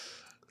the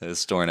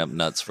storing up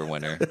nuts for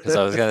winter because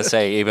I was gonna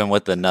say even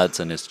with the nuts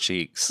in his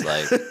cheeks,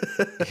 like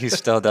he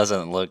still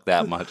doesn't look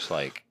that much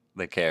like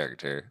the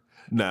character.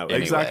 No,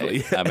 anyway.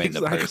 exactly. I mean,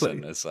 exactly. the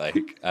person is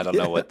like, I don't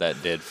know what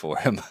that did for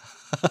him.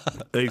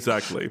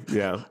 Exactly.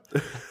 Yeah.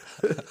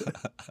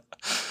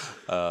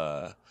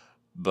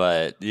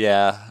 But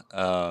yeah,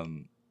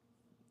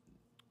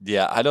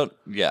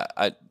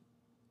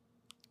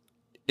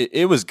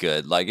 it was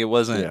good. Like it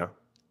wasn't,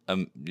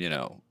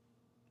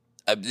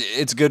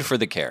 it's good for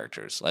the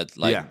characters,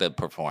 like the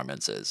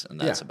performances, and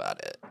that's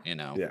about it.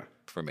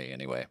 For me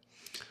anyway.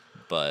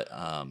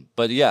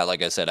 But yeah,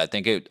 like I said, I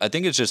think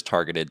it's just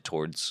targeted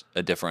towards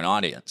a different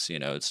audience.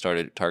 It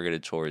started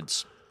targeted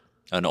towards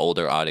an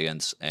older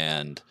audience,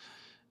 and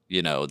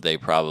they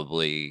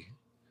probably,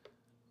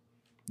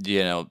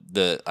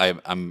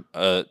 I'm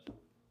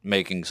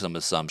making some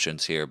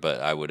assumptions here,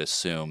 but I would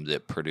assume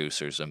that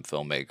producers and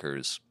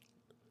filmmakers,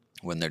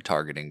 when they're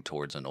targeting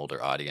towards an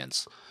older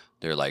audience,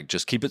 they're like,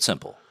 just keep it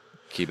simple,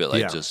 keep it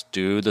like just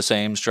do the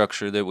same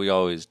structure that we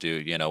always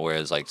do.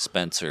 Whereas like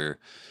Spencer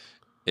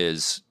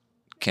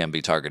can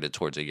be targeted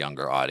towards a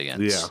younger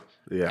audience.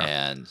 Yeah.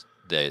 And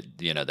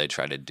they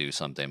try to do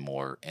something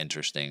more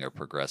interesting or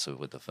progressive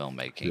with the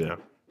filmmaking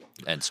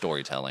and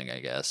storytelling, I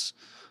guess.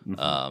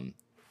 Mm-hmm.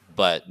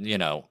 But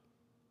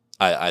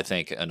I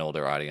think an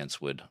older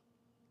audience would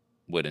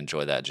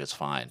enjoy that just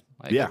fine.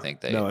 Like, I think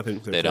they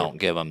don't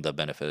give them the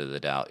benefit of the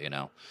doubt.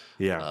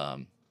 Yeah.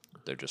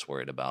 They're just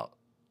worried about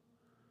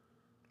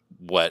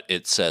what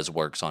it says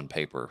works on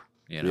paper.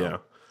 Yeah.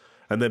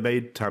 And they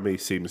made Tammy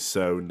seem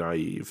so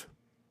naive.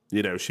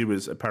 She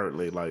was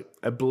apparently like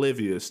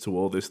oblivious to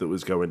all this that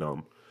was going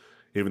on,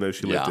 even though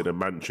she lived in a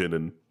mansion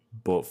and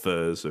bought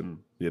furs and.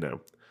 And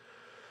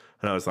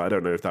I was like, I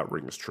don't know if that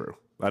rings true.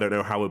 I don't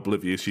know how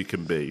oblivious she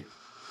can be.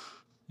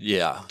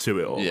 Yeah. To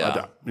it all.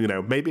 Yeah.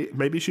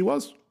 Maybe she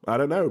was. I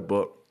don't know,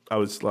 but I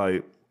was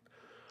like.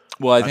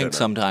 Well, I think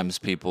sometimes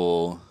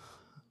people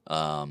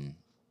are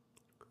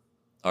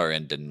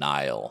in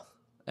denial,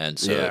 and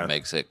so it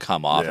makes it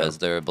come off as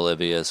they're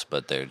oblivious,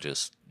 but they're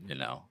just they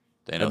know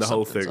and the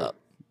whole thing up.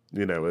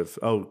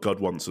 Of God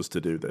wants us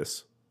to do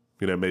this.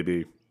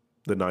 Maybe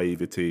the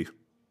naivety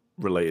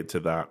related to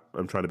that.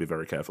 I'm trying to be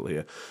very careful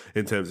here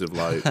in terms of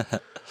like,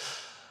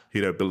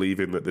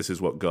 believing that this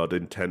is what God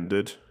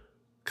intended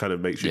kind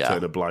of makes you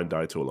turn a blind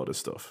eye to a lot of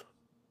stuff.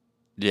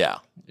 Yeah.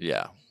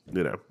 Yeah.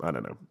 I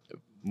don't know.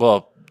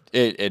 Well,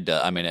 it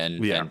does. I mean,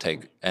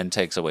 and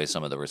takes away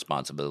some of the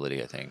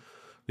responsibility, I think.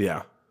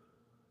 Yeah.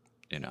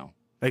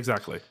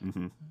 Exactly.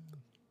 Mm-hmm.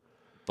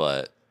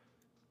 But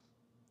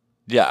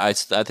yeah, I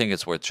think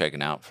it's worth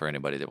checking out for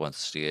anybody that wants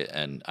to see it.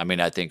 And I mean,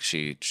 I think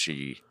she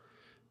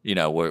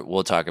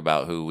we'll talk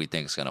about who we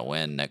think is going to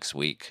win next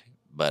week.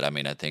 But I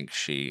mean, I think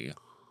she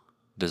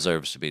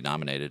deserves to be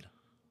nominated.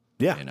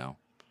 Yeah.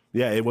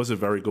 Yeah, it was a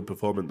very good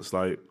performance.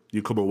 Like,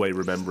 you come away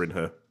remembering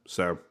her.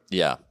 So.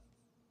 Yeah.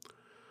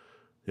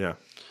 Yeah.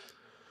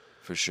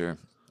 For sure.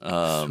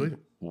 Sweet.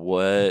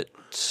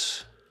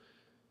 What?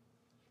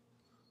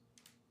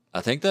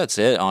 I think that's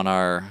it on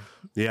our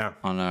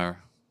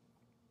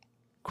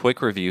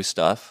quick review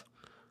stuff.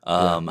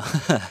 I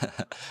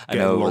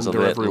know it was a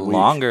bit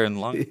longer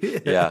and longer.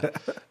 Yeah.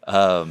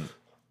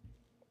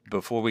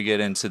 Before we get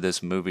into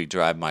this movie,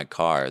 Drive My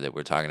Car, that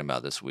we're talking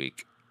about this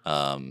week,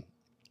 I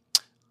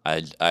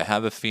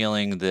have a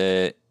feeling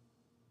that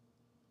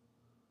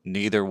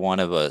neither one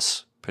of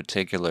us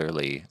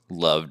particularly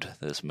loved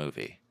this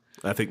movie.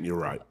 I think you're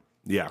right.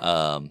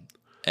 Yeah.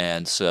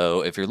 And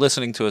so if you're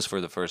listening to us for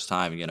the first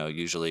time,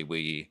 usually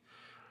we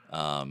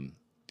kind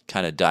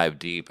of dive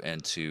deep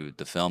into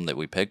the film that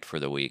we picked for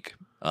the week.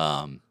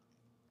 And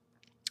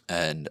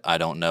I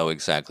don't know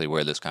exactly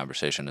where this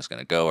conversation is going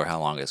to go or how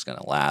long it's going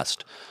to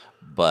last.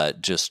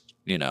 But just,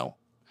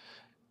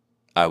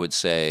 I would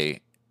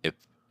say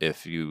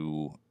if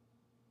you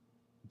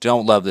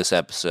don't love this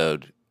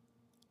episode,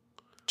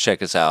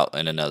 check us out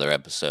in another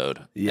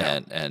episode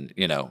and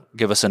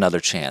give us another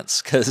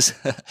chance, because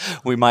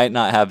we might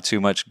not have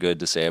too much good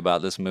to say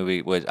about this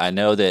movie, which I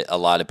know that a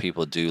lot of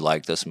people do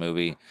like this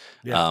movie.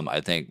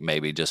 I think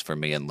maybe just for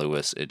me and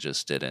Lewis, it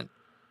just didn't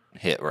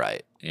hit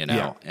right, and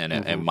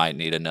it might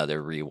need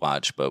another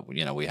rewatch, but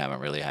we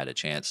haven't really had a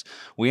chance.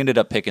 We ended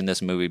up picking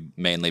this movie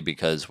mainly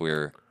because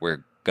we're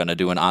gonna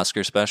do an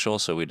Oscar special,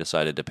 so we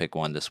decided to pick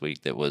one this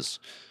week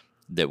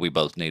that we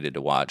both needed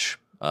to watch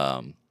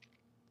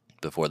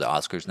before the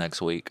Oscars next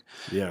week.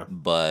 Yeah.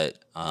 But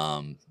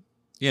I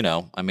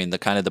mean,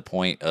 the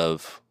point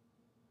of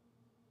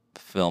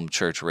Film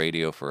Church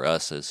Radio for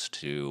us is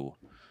to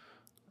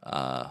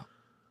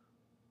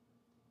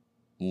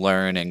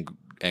learn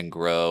and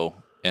grow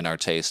in our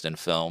taste in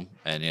film,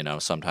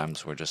 and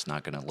sometimes we're just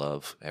not going to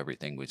love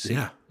everything we see,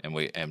 and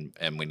we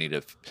need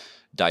to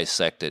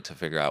dissect it to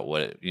figure out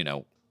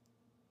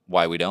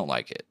why we don't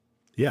like it.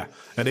 Yeah,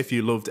 and if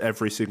you loved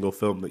every single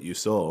film that you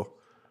saw,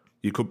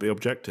 you couldn't be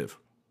objective.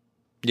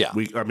 Yeah.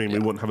 We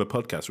wouldn't have a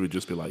podcast. We'd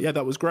just be like, yeah,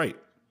 that was great.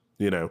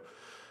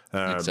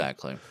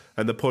 Exactly.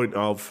 And the point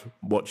of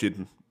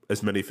watching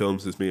as many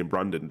films as me and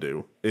Brandon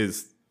do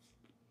is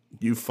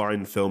you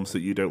find films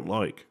that you don't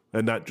like,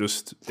 and that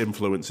just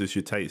influences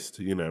your taste.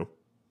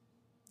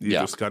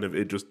 Just kind of,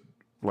 it just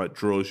like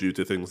draws you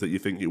to things that you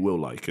think you will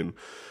like and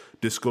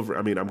discover.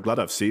 I mean, I'm glad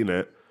I've seen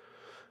it.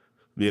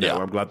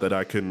 I'm glad that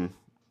I can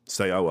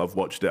say, oh, I've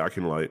watched it. I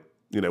can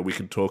we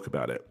can talk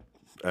about it.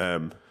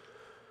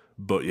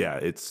 But yeah,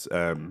 it's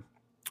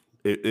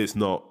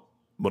not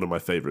one of my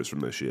favorites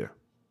from this year.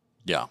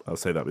 Yeah. I'll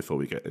say that before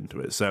we get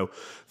into it. So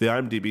the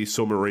IMDb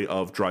summary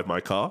of Drive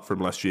My Car from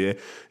last year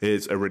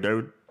is a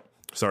renowned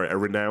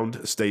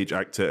stage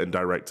actor and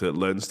director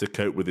learns to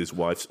cope with his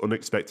wife's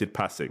unexpected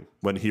passing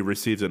when he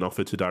receives an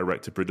offer to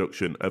direct a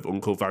production of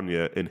Uncle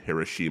Vanya in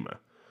Hiroshima.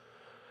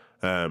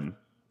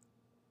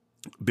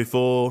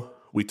 Before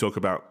we talk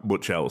about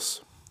much else,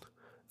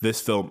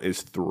 this film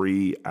is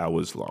 3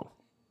 hours long.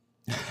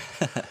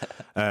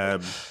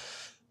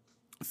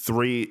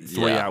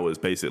 3 hours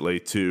basically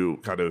to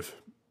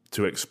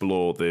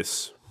explore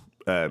this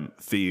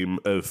theme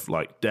of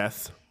like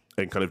death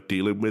and kind of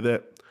dealing with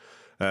it.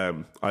 I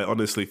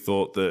honestly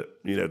thought that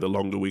the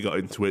longer we got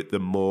into it, the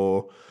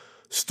more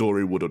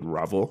story would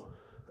unravel,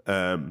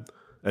 and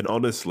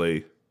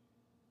honestly,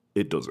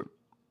 it doesn't.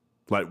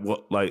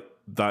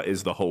 That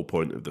is the whole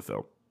point of the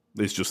film.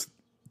 It's just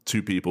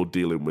two people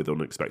dealing with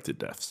unexpected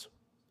deaths.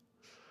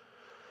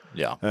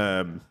 Yeah.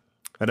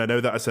 And I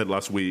know that I said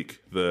last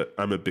week that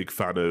I'm a big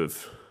fan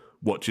of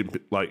watching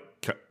like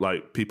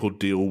people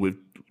deal with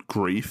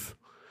grief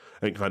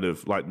and kind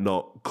of like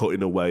not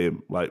cutting away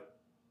and like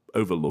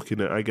overlooking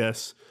it, I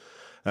guess.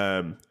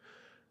 And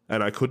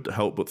I couldn't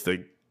help but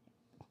think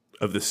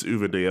of The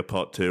Souvenir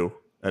Part 2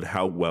 and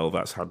how well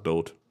that's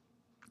handled.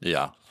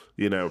 Yeah.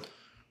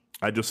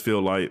 I just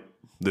feel like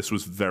this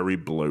was very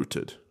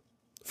bloated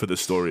for the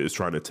story it's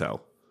trying to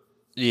tell.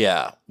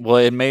 Yeah. Well,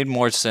 it made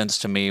more sense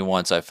to me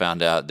once I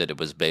found out that it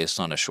was based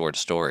on a short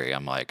story.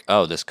 I'm like,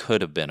 oh, this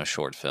could have been a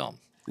short film.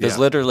 Because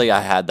literally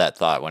I had that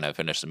thought when I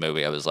finished the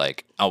movie. I was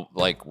like, I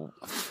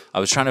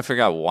was trying to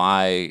figure out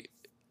why,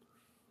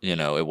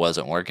 it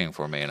wasn't working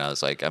for me. And I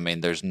was like, I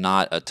mean, there's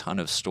not a ton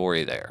of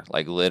story there.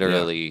 Like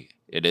literally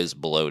it is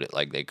bloated.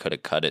 Like they could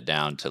have cut it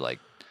down to like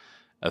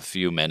a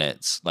few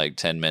minutes, like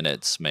 10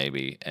 minutes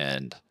maybe,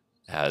 and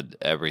had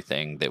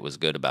everything that was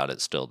good about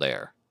it still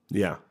there.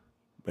 Yeah,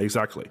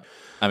 exactly.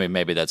 I mean,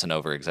 maybe that's an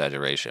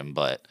over-exaggeration,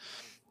 but,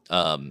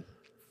 I'm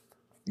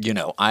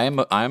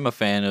a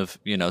fan of,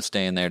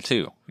 staying there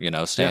too,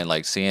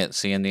 like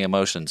seeing the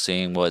emotion,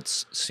 seeing what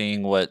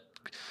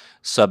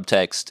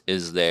subtext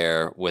is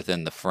there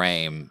within the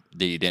frame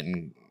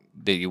that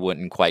you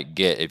wouldn't quite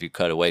get if you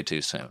cut away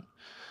too soon.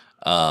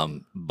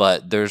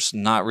 But there's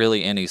not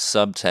really any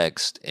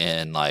subtext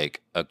in like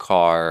a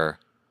car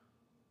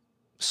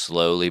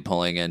slowly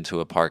pulling into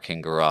a parking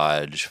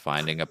garage,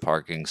 finding a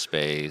parking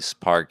space,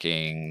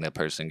 parking, the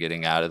person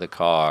getting out of the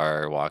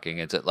car, walking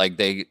into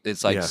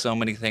it's like so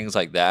many things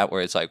like that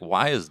where it's like,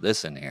 why is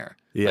this in here?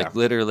 Yeah. Like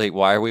literally,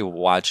 why are we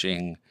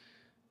watching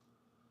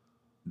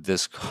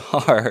this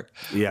car?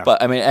 Yeah.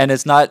 But I mean, and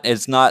it's not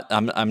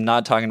I'm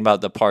not talking about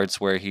the parts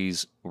where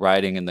he's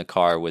riding in the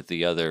car with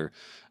the other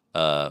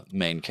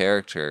main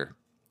character,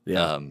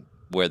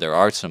 where there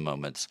are some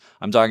moments.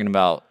 I'm talking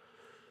about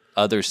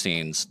other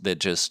scenes that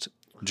just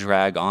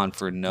drag on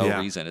for no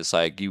reason. It's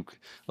like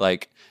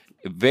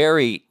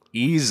very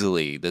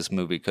easily this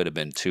movie could have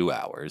been 2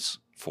 hours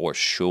for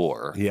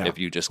sure if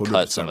you just 100%.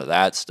 Cut some of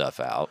that stuff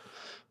out.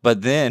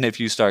 But then if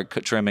you start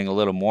trimming a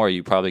little more,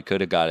 you probably could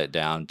have got it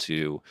down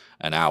to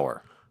an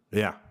hour.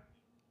 Yeah,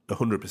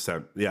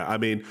 100%. Yeah, I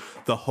mean,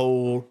 the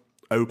whole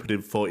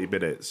opening 40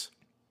 minutes,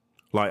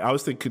 like I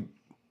was thinking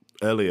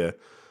earlier,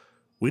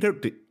 I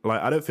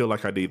don't feel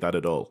like I need that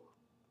at all.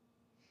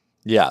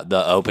 Yeah,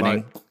 the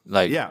opening,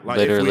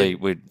 literally,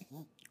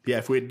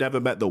 if we had never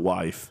met the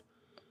wife,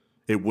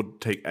 it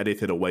wouldn't take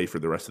anything away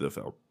from the rest of the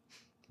film.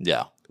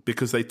 Yeah,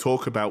 because they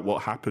talk about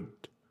what happened,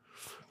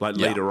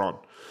 later on,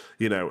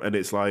 and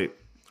it's like,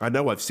 I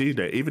know I've seen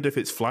it, even if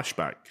it's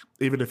flashback,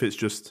 even if it's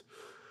just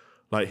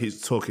like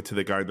he's talking to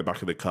the guy in the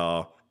back of the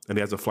car, and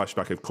he has a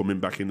flashback of coming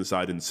back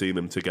inside and seeing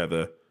them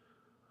together.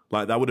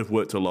 Like that would have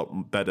worked a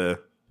lot better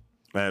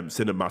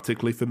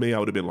cinematically for me. I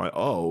would have been like,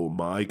 oh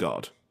my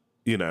God,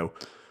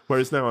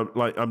 Whereas now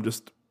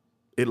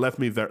it left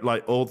me very,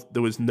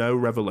 there was no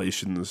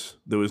revelations.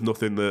 There was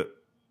nothing that,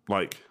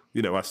 I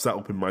sat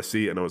up in my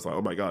seat and I was like,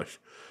 oh my gosh.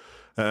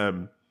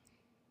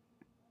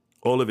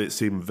 All of it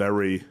seemed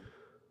very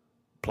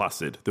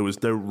placid. There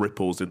was no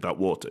ripples in that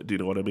water. Do you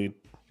know what I mean?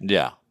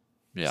 Yeah.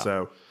 Yeah.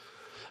 So,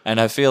 and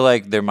I feel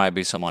like there might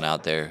be someone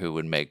out there who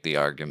would make the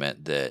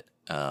argument that,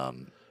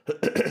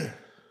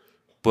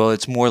 well,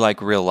 it's more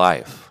like real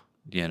life,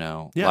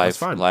 Yeah, that's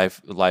fine.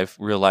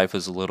 Real life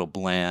is a little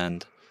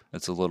bland.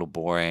 It's a little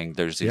boring.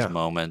 There's these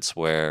moments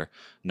where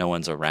no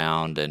one's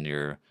around and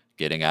you're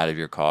getting out of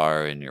your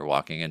car and you're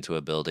walking into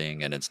a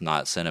building and it's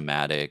not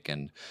cinematic.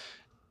 And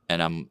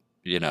I'm,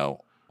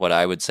 what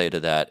I would say to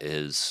that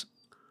is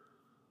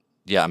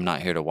yeah, I'm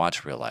not here to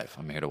watch real life.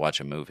 I'm here to watch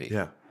a movie.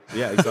 Yeah.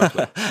 Yeah,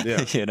 exactly.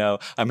 Yeah. You know,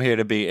 I'm here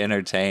to be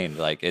entertained.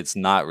 Like, it's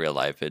not real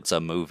life. It's a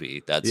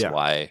movie. That's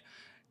why,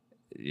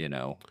 you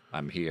know,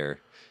 I'm here.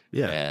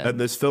 Yeah. And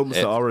there's films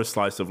that are a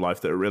slice of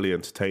life that are really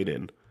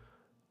entertaining.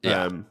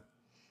 Yeah.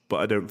 But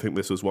I don't think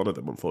this was one of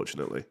them,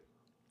 unfortunately.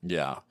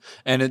 Yeah.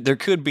 And there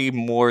could be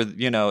more,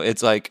 you know,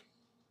 it's like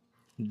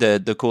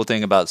the cool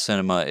thing about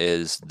cinema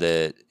is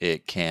that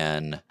it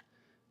can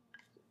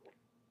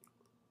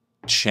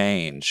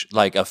change.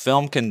 Like, a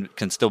film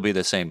can still be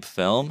the same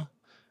film.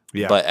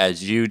 Yeah. But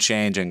as you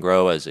change and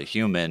grow as a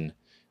human,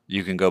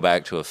 you can go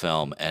back to a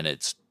film and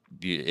it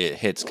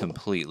hits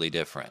completely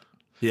different.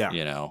 Yeah.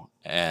 You know,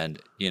 and,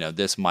 you know,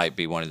 this might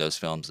be one of those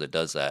films that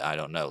does that. I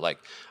don't know. Like,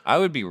 I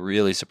would be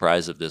really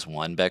surprised if this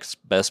won Best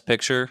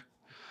Picture.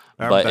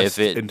 But best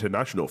if it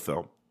international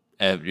film.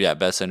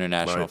 Best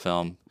international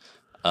film.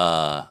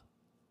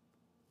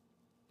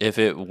 If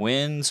it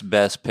wins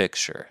Best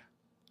Picture,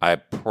 I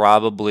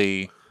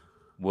probably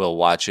will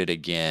watch it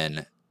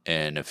again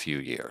in a few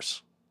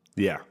years.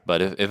 Yeah.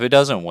 But if it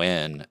doesn't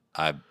win,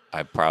 I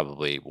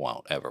probably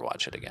won't ever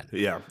watch it again.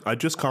 Yeah. I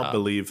just can't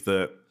believe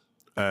that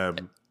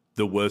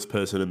The Worst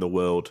Person in the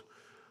World,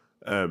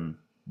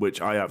 which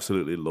I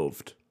absolutely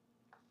loved,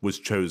 was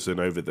chosen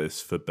over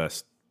this for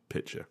Best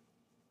Picture.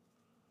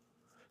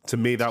 To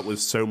me, that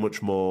was so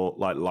much more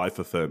like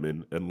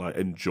life-affirming and like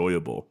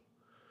enjoyable.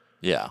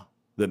 Yeah.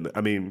 I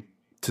mean,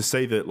 to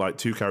say that like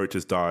two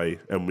characters die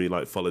and we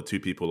like follow two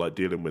people like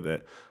dealing with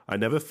it, I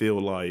never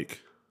feel like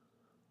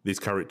these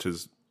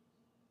characters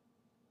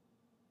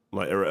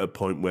like are at a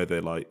point where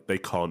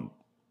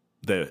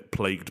they're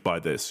plagued by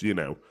this, you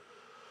know.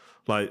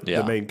 Like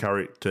the main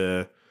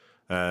character,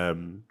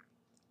 Hidetoshi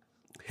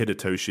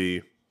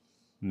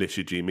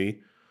Nishijimi,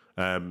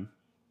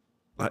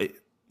 like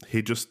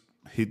he just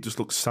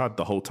looks sad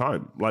the whole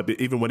time. Like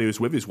even when he was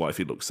with his wife,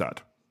 he looked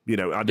sad. You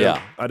know, I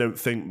don't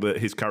think that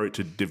his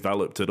character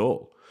developed at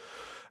all.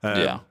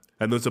 And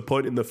there's a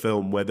point in the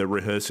film where they're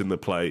rehearsing the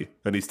play,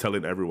 and he's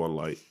telling everyone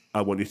like,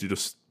 "I want you to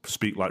just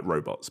speak like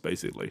robots,"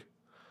 basically.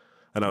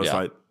 And I was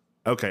like,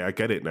 okay, I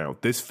get it now.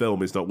 This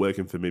film is not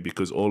working for me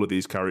because all of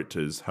these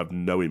characters have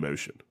no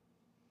emotion.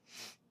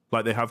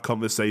 Like, they have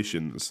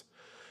conversations,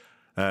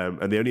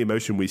 and the only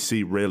emotion we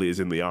see really is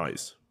in the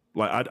eyes.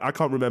 Like, I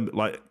can't remember,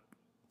 like,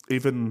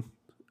 even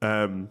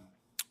when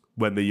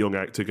the young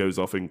actor goes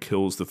off and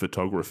kills the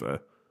photographer.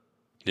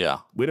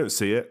 Yeah. We don't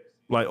see it.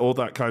 Like, all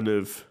that kind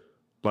of,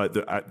 like,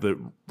 the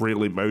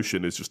real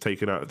emotion is just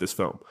taken out of this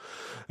film.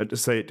 And to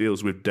say it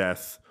deals with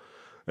death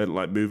and,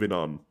 like, moving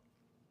on,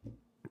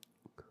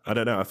 I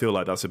don't know. I feel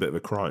like that's a bit of a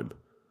crime.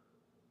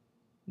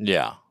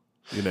 Yeah.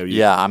 You know.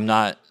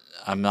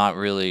 I'm not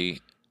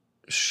really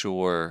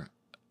sure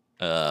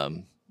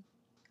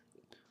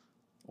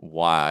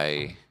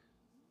why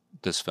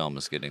this film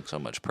is getting so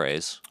much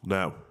praise.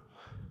 No.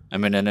 I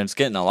mean, and it's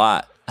getting a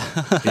lot.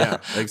 Yeah,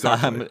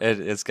 exactly.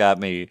 It's got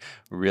me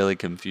really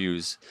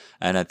confused.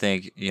 And I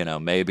think, you know,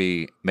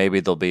 maybe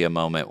there'll be a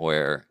moment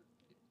where,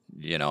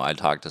 you know, I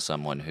talk to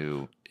someone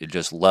who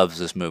just loves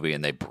this movie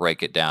and they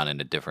break it down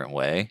in a different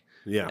way.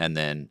 Yeah. And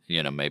then,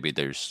 you know, maybe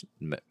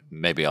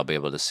I'll be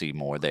able to see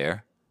more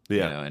there.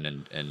 Yeah. You know,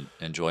 and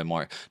enjoy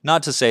more.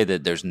 Not to say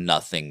that there's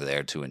nothing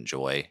there to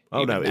enjoy.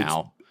 Oh, no.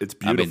 Now. It's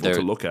beautiful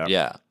to look at.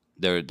 Yeah.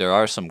 There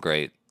are some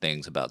great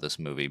things about this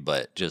movie,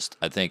 but just,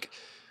 I think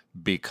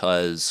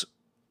because,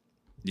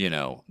 you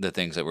know, the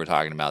things that we're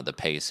talking about, the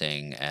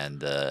pacing and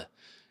the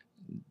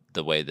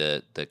way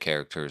that the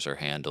characters are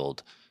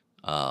handled,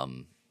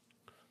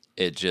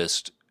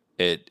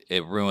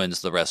 it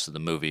ruins the rest of the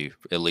movie,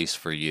 at least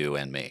for you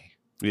and me.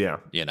 Yeah.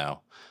 You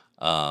know?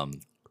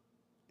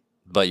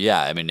 But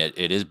yeah, I mean,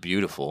 it is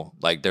beautiful.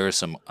 Like, there are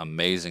some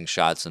amazing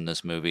shots in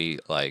this movie.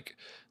 Like,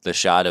 the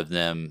shot of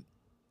them,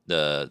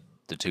 the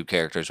two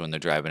characters when they're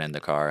driving in the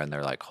car and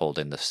they're like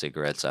holding the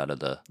cigarettes out of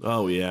the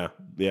the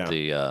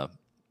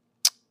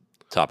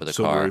top of the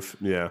sunroof,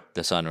 car. Yeah.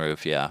 The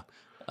sunroof, yeah.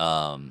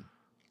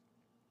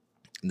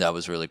 That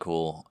was really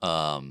cool.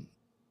 I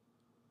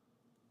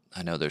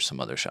know there's some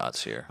other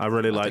shots here. I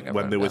really like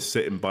when they were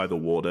sitting by the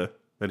water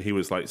and he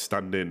was like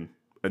standing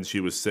and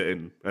she was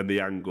sitting, and the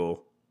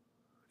angle,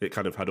 it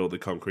kind of had all the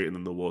concrete and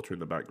then the water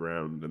in the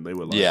background, and they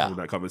were like having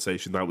that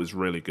conversation. That was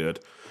really good.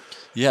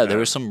 Yeah, there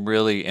was some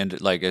really,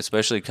 like,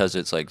 especially because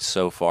it's like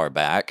so far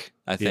back,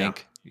 I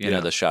think. You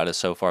know, the shot is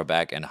so far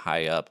back and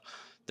high up.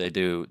 They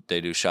do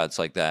shots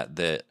like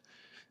that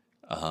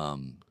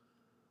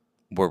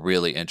were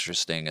really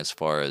interesting as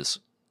far as,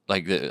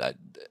 like,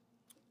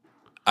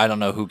 I don't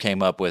know who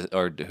came up with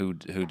or who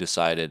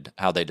decided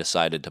how they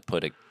decided to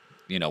put it,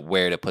 you know,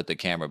 where to put the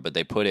camera, but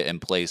they put it in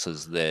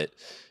places that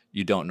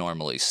you don't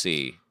normally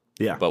see.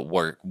 Yeah. But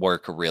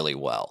work really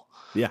well.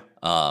 Yeah.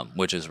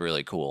 Which is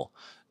really cool.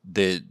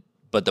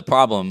 But the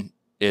problem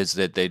is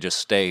that they just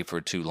stay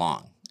for too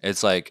long.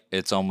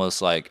 It's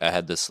almost like I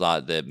had this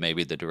thought that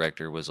maybe the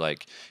director was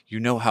like, you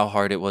know how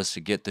hard it was to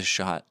get the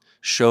shot.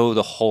 Show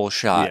the whole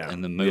shot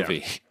in the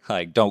movie. Yeah.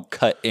 Like, don't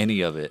cut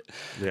any of it.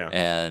 Yeah.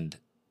 And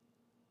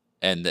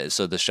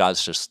so the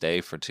shots just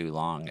stay for too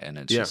long, and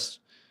it's just.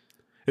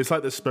 It's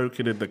like the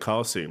smoking in the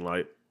car scene.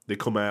 Like they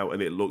come out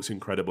and it looks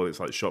incredible. It's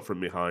like shot from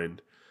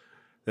behind.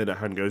 Then a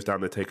hand goes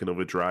down, they take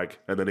another drag,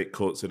 and then it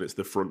cuts and it's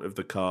the front of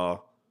the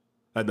car.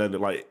 And then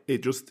like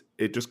it just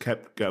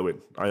kept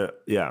going.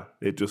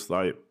 It just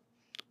like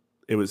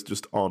it was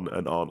just on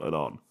and on and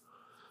on.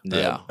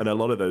 Yeah. And a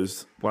lot of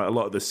those, like a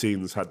lot of the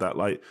scenes had that,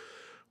 like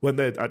when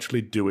they're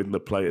actually doing the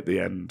play at the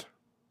end,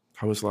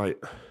 I was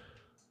like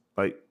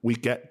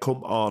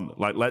come on,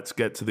 like let's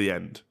get to the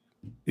end,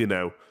 you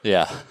know?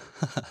 Yeah.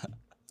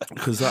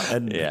 Because that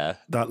end,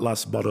 that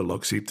last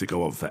monologue seemed to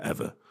go on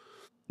forever.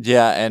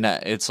 Yeah, and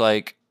it's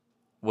like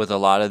with a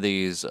lot of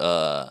these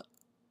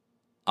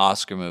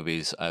Oscar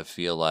movies, I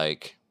feel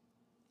like,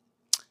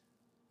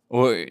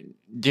 or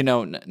you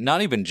know,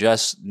 not even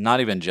just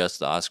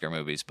the Oscar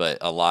movies, but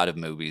a lot of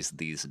movies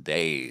these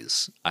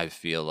days, I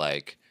feel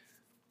like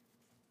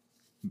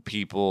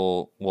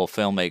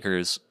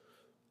filmmakers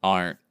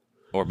aren't,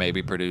 or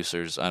maybe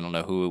producers, I don't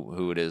know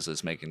who it is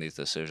that's making these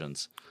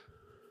decisions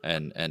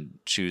and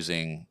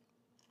choosing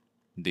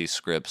these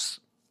scripts,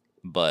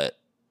 but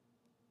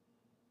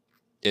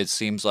it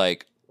seems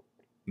like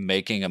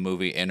making a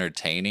movie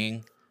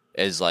entertaining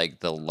is like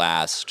the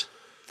last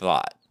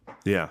thought.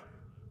 Yeah.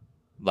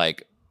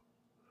 Like,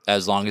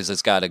 as long as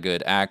it's got a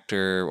good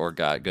actor or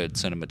got good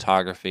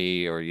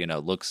cinematography or, you know,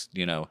 looks,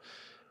 you know,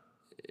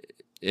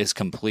 is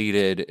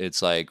completed,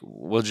 it's like,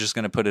 we're just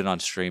going to put it on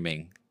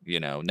streaming, you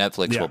know,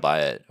 Netflix will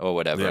buy it or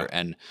whatever. Yeah.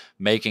 And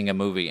making a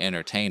movie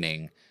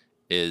entertaining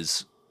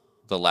is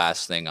the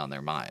last thing on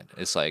their mind.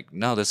 It's like,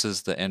 no, this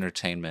is the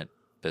entertainment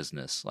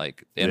business.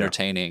 Like,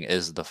 entertaining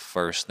is the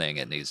first thing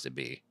it needs to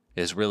be.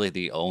 Is really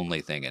the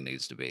only thing it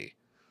needs to be.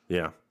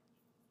 Yeah.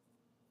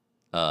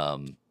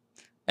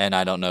 And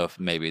I don't know if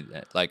maybe,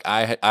 like,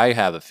 I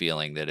have a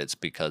feeling that it's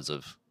because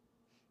of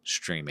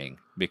streaming,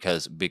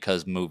 because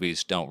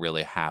movies don't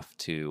really have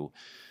to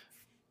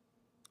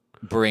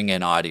bring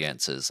in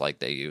audiences like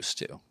they used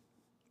to.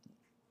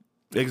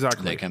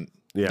 Exactly.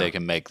 They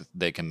can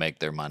make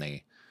their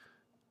money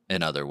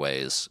in other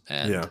ways,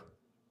 and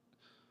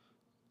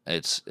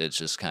it's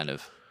just kind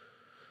of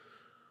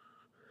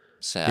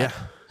sad.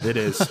 Yeah, it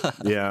is.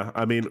 Yeah.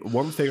 I mean,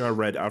 one thing I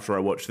read after I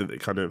watched it that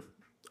kind of,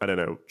 I don't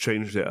know,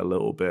 changed it a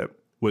little bit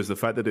was the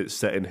fact that it's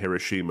set in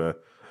Hiroshima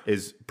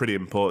is pretty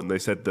important. They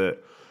said that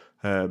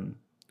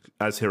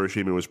as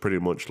Hiroshima was pretty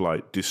much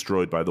like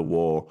destroyed by the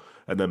war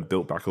and then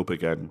built back up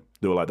again,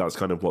 they were like, that's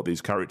kind of what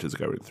these characters are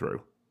going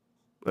through.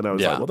 And I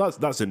was like, well,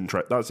 that's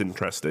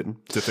interesting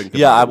to think about.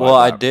 Yeah, well,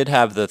 I did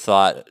have the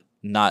thought,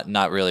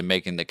 not really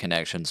making the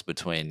connections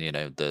between, you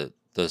know, the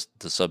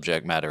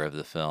subject matter of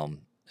the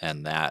film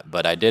and that,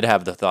 but I did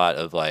have the thought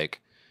of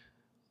like,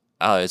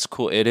 oh, it's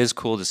cool. It is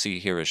cool to see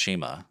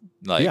Hiroshima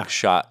like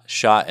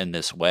shot in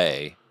this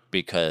way,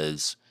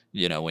 because,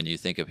 you know, when you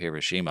think of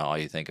Hiroshima, all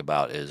you think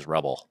about is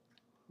rubble.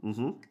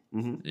 Mm-hmm.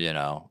 Mm-hmm. You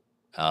know,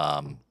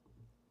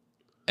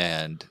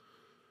 and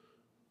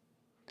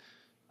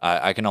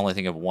I can only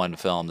think of one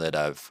film that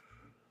I've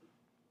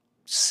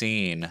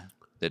seen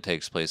that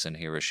takes place in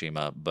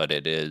Hiroshima, but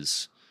it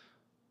is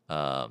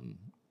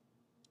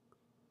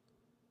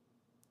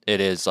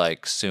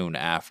like soon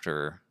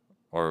after,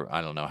 or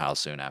I don't know how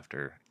soon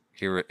after,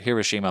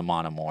 Hiroshima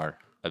Mon Amour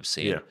I've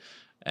seen.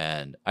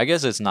 And I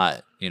guess it's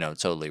not, you know,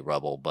 totally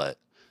rubble, but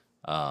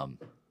I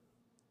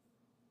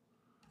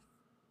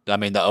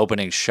mean, the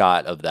opening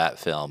shot of that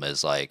film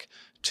is like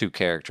two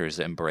characters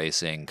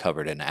embracing,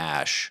 covered in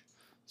ash.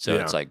 So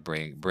it's like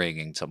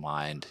bringing to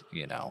mind,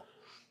 you know,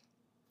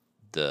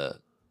 the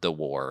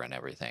war and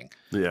everything.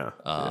 Yeah.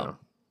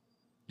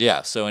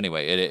 Yeah. So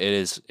anyway,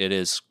 it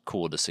is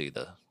cool to see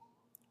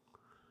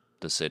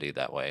the city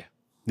that way.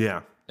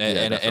 Yeah.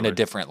 In a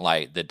different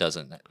light that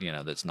doesn't, you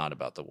know, that's not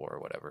about the war or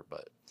whatever.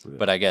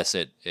 But I guess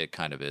it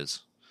kind of is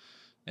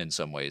in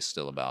some ways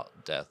still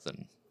about death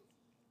and,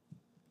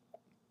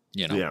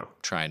 you know,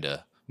 trying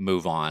to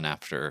move on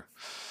after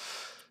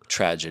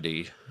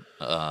tragedy.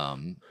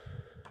 But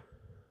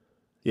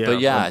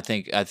yeah, I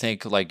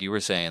think like you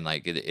were saying,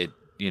 like it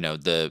you know,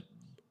 the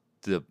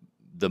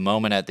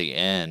moment at the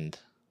end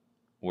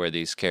where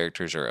these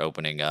characters are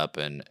opening up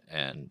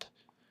and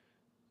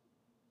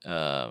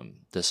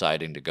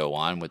deciding to go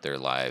on with their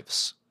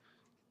lives,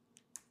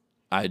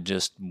 I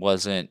just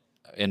wasn't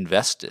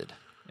invested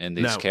in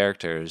these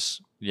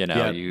characters. You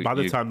know, by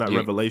the time that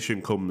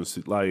revelation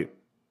comes, like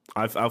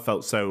I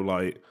felt so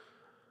like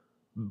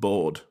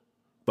bored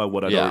by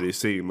what I'd already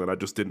seen that I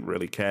just didn't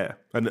really care.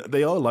 And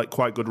they are like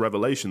quite good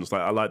revelations.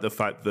 Like I like the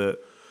fact that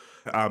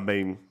our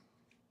main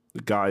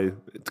guy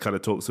kind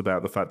of talks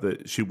about the fact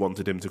that she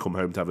wanted him to come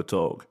home to have a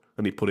talk,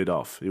 and he put it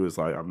off. He was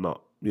like, I'm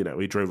not, you know,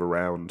 he drove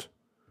around,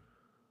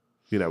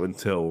 you know,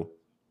 until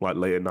like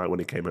late at night when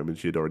he came home and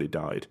she had already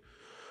died.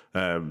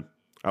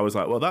 I was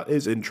like, well, that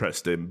is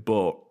interesting,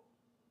 but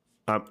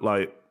I'm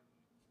like,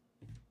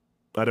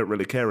 I don't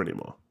really care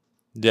anymore.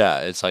 Yeah,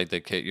 it's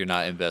like you're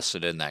not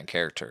invested in that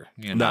character.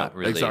 You're not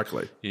really,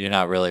 exactly. You're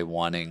not really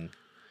wanting.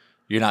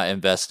 You're not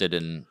invested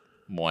in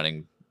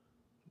wanting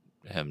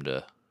him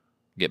to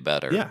get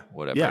better. Yeah,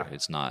 whatever. yeah.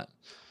 It's not.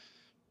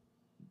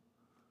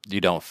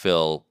 You don't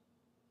feel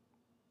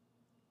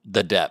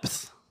the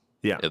depth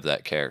Yeah, of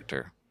that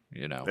character,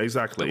 you know,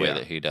 exactly. the way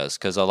that he does.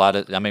 Because a lot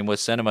of, I mean, with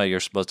cinema, you're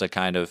supposed to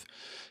kind of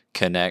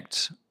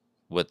connect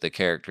with the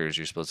characters.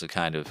 You're supposed to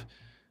kind of,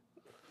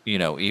 you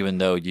know, even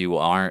though you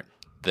aren't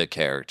the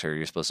character,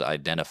 you're supposed to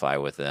identify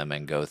with them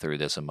and go through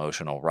this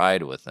emotional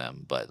ride with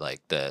them. But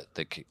like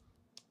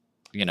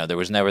you know, there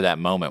was never that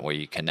moment where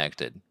you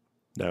connected.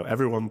 No,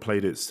 everyone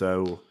played it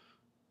so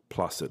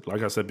placid.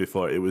 Like I said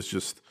before, it was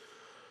just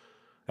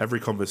every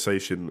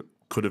conversation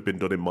could have been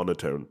done in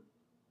monotone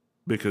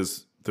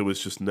because there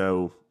was just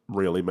no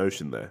real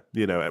emotion there.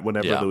 You know,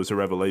 whenever there was a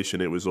revelation,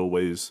 it was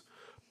always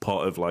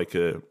part of like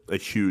a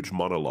huge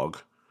monologue.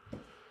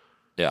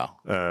 Yeah.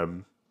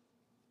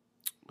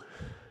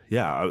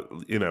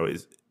 You know,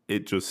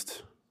 it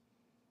just,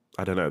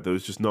 I don't know, there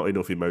was just not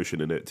enough emotion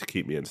in it to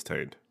keep me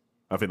entertained.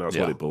 I think that's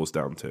what it boils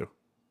down to.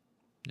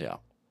 Yeah.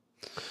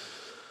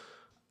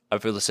 I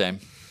feel the same.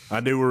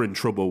 I knew we were in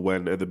trouble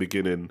when, at the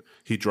beginning,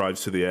 he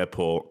drives to the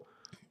airport.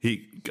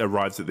 He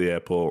arrives at the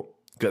airport,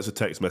 gets a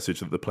text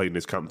message that the plane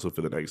is cancelled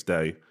for the next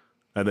day,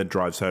 and then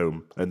drives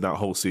home. And that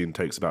whole scene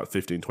takes about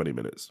 15, 20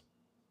 minutes.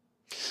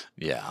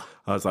 Yeah.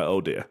 I was like,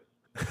 oh dear.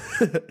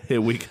 Here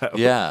we go.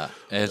 Yeah.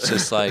 It's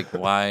just like,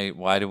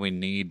 why do we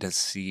need to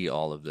see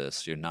all of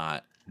this?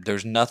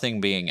 There's nothing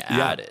being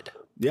added.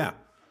 Yeah.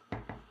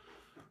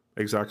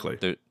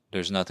 Exactly.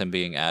 There's nothing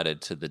being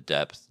added to the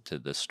depth, to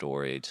the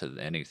story, to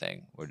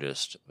anything. We're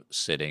just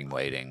sitting,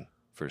 waiting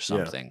for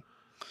something.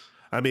 Yeah.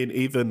 I mean,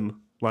 even,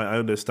 like, I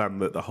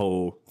understand that the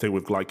whole thing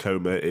with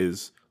glaucoma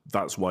is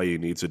that's why he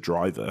needs a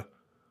driver.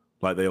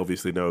 Like, they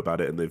obviously know about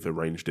it and they've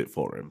arranged it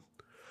for him.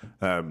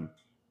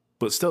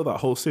 But still, that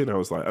whole scene, I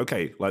was like,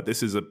 okay, like,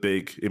 this is a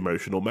big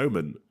emotional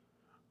moment.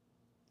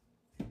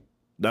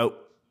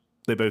 Nope.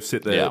 They both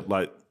sit there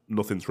like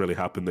nothing's really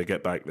happened. They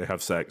get back, they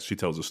have sex, she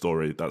tells a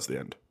story, that's the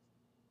end.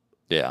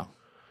 Yeah.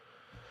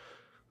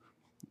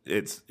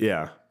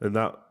 And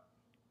that,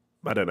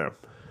 I don't know.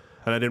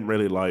 And I didn't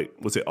really like,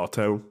 was it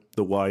Otto,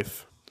 the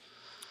wife?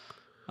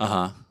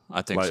 I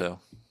think so.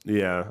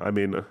 Yeah, I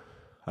mean,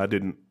 I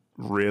didn't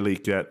really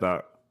get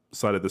that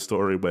side of the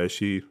story where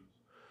she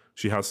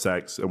has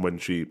sex and when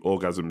she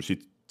orgasms,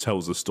 she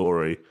tells a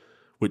story,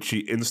 which she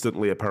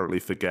instantly apparently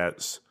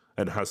forgets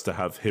and has to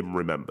have him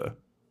remember.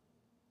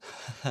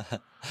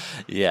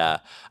 Yeah.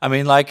 I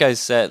mean, like I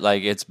said,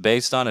 like it's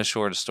based on a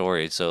short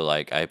story. So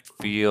like I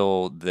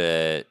feel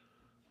that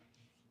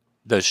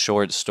the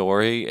short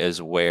story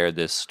is where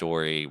this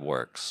story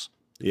works.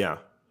 Yeah.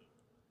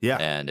 Yeah.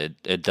 And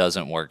it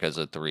doesn't work as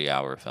a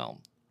 3-hour film.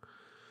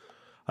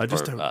 I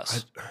just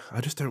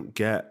don't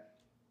get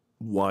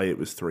why it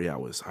was 3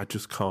 hours. I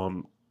just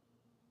can't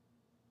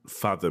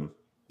fathom,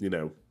 you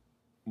know,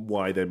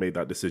 why they made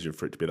that decision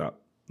for it to be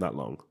that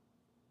long.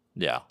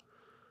 Yeah.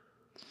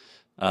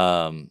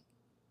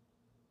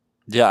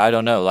 Yeah, I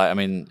don't know. Like, I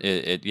mean,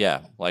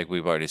 yeah, like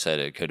we've already said,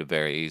 it could have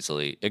very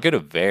easily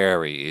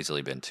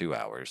been 2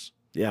 hours.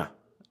 Yeah.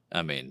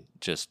 I mean,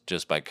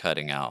 just by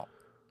cutting out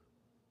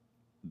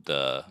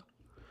the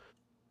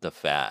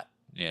fat,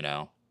 you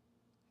know,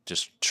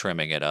 just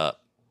trimming it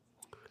up.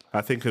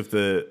 I think of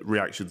the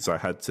reactions I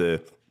had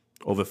to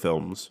other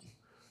films,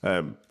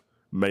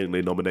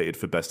 mainly nominated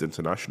for Best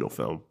International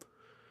Film.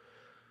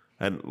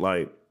 And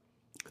like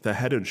the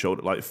Head and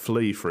Shoulder, like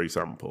Flea, for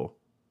example,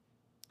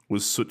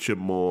 was such a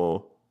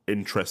more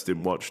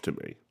interesting watch to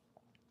me.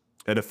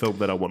 And a film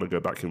that I want to go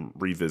back and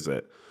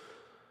revisit.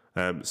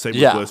 Same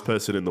with Worst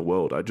Person in the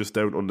World. I just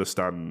don't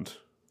understand.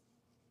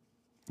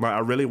 Like,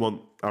 I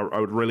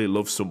would really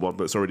love someone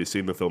that's already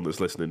seen the film that's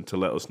listening to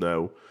let us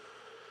know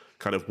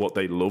kind of what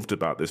they loved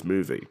about this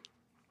movie.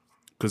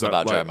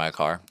 About Drive My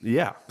Car?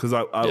 Yeah, because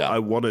I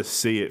want to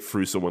see it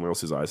through someone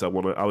else's eyes. I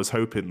was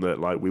hoping that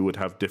like we would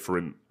have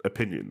different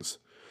opinions.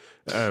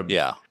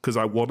 Because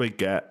I want to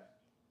get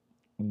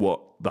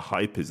what the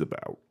hype is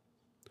about.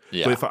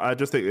 Yeah. But I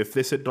just think if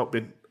this had not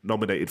been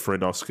nominated for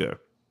an Oscar,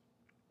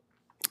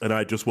 and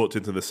I just walked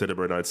into the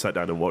cinema and I'd sat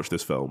down and watched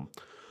this film,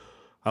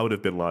 I would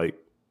have been like,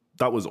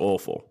 that was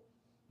awful.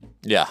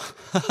 Yeah.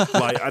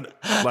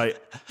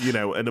 You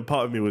know, and a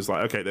part of me was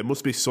like, okay, there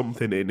must be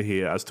something in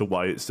here as to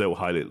why it's so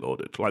highly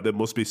lauded. Like, there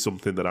must be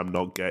something that I'm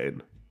not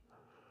getting.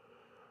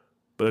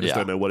 But I just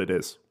don't know what it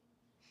is.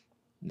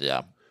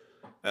 Yeah.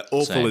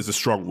 Awful is a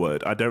strong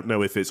word. I don't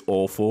know if it's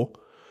awful.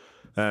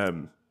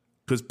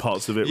 Because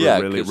parts of it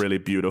were really, really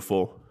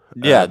beautiful.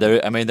 Yeah,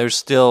 there's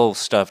still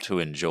stuff to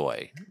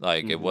enjoy.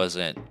 Like, it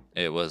wasn't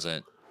the worst.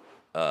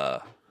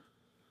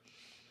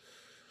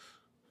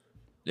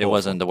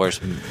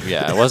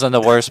 Yeah, it wasn't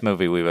the worst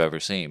movie we've ever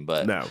seen.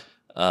 But no,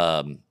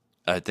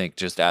 I think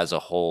just as a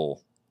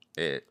whole,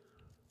 it,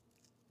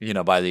 you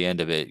know, by the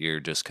end of it, you're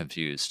just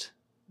confused.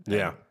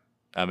 Yeah,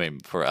 I mean,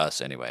 for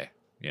us anyway.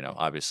 You know,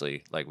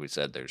 obviously, like we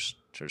said, there's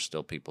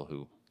still people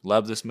who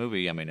love this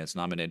movie. I mean, it's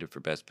nominated for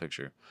Best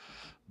Picture,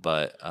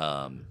 but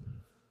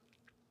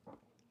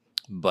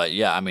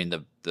yeah, I mean,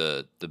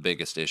 the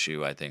biggest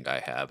issue I think I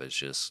have is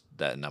just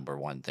that number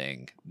one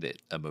thing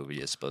that a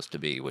movie is supposed to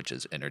be, which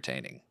is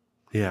entertaining.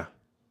 Yeah.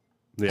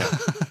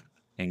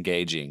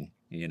 Engaging,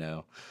 you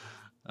know.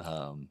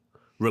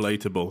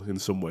 relatable in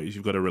some ways.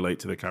 You've got to relate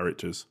to the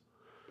characters.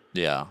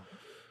 Yeah.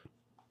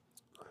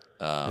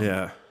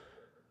 Yeah.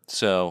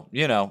 So,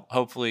 you know,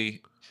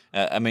 hopefully,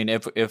 I mean,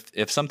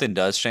 if something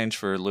does change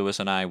for Lewis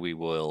and I, we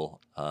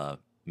will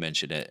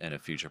mention it in a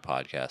future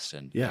podcast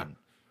and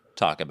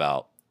talk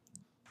about,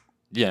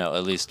 you know,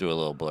 at least do a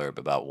little blurb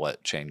about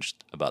what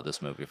changed about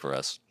this movie for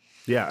us.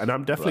 Yeah, and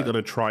I'm definitely going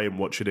to try and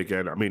watch it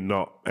again. I mean,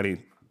 not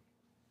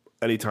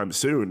anytime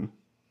soon,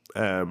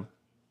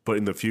 but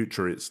in the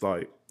future, it's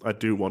like I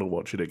do want to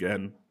watch it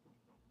again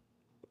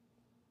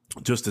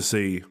just to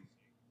see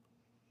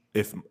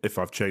if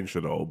I've changed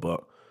at all.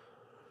 But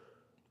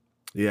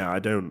yeah,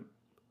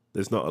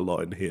 there's not a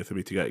lot in here for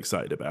me to get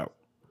excited about.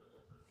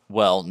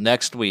 Well,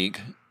 next week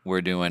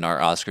we're doing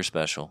our Oscar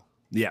special.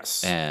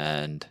 Yes.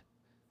 And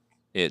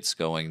it's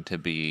going to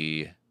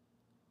be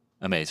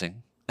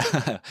amazing.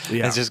 Yeah.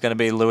 It's just going to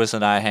be Lewis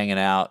and I hanging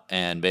out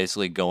and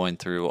basically going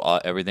through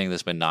everything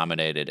that's been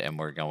nominated, and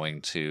we're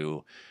going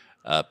to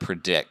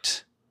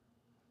predict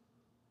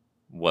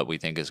what we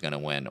think is going to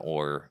win,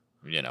 or,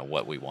 you know,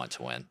 what we want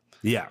to win.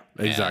 Yeah,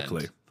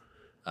 exactly.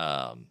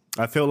 And,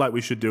 I feel like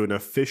we should do an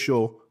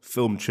official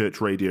Film Church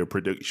Radio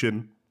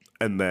prediction,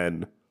 and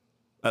then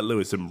at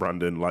Lewis and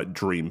Brandon, like,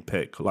 dream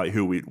pick, like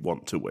who we'd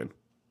want to win.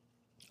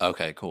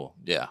 Okay, cool.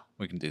 Yeah,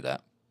 we can do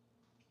that.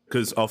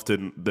 Because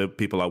often the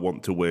people I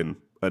want to win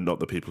are not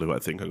the people who I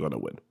think are going to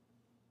win.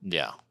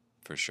 Yeah,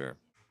 for sure.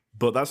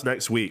 But that's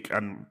next week,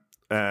 and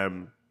I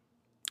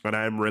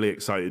am really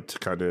excited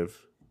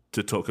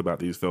to talk about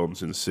these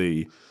films and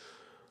see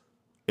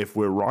if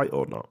we're right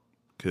or not,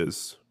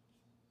 because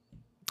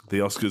the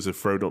Oscars have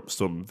thrown up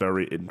some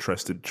very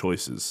interesting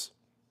choices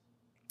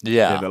in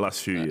the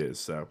last few years.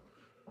 So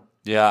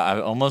yeah, I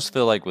almost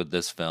feel like with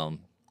this film,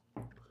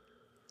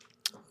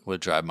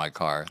 with Drive My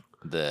Car,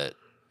 that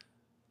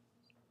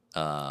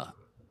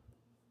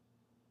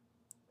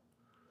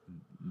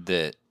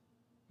the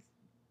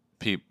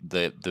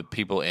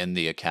people in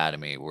the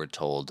Academy were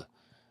told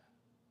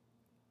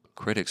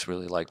critics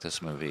really like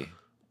this movie,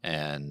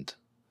 and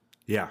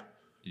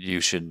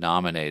you should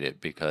nominate it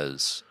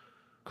because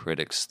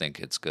critics think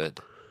it's good.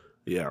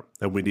 Yeah,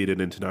 and we need an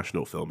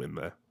international film in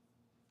there.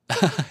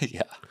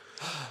 Yeah.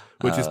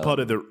 Which is part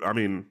of the, I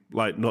mean,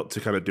 like, not to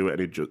kind of do it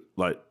any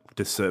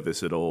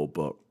disservice at all,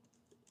 but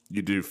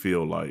you do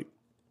feel like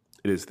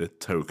it is the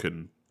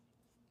token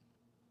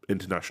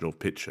international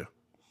picture,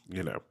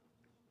 you know?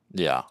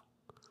 Yeah.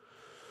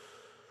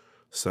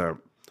 So,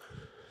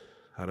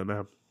 I don't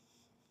know.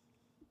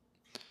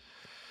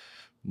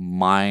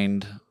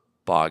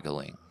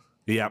 Mind-boggling.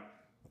 Yeah,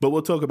 but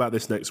we'll talk about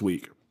this next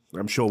week.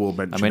 I'm sure we'll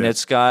mention it. I mean,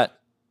 it's got,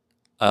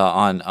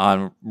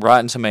 on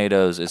Rotten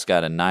Tomatoes, it's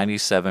got a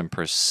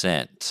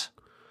 97%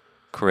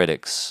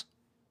 critics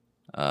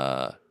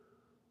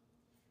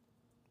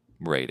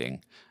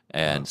rating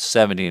and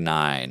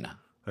 79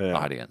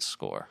 audience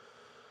score.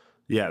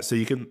 Yeah, so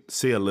you can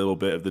see a little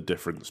bit of the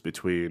difference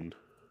between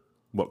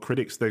what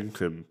critics think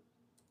and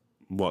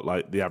what,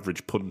 like, the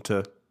average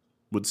punter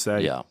would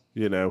say. Yeah.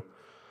 You know?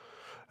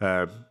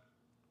 I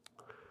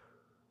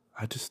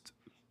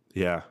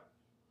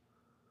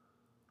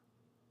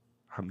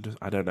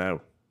don't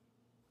know.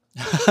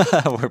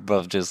 We're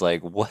both just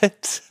like,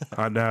 what?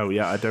 I know,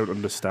 yeah, I don't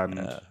understand.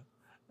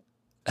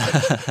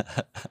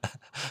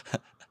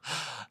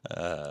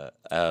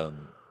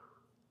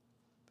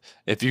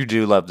 If you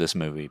do love this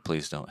movie,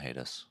 please don't hate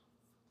us.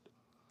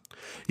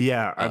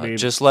 Yeah, I mean,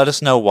 just let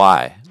us know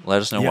why.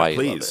 Let us know why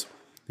you love it.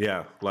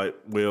 Yeah, like,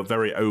 we're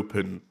very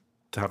open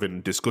to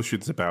having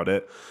discussions about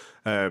it,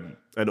 and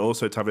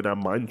also to having our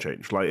mind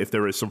change. Like, if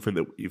there is something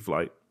that you've,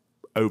 like,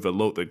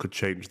 overlooked that could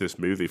change this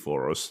movie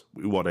for us,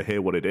 we want to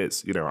hear what it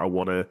is. You know, I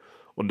want to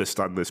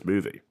understand this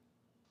movie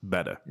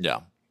better. Yeah.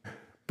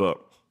 But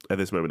at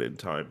this moment in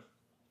time,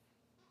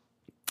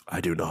 I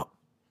do not.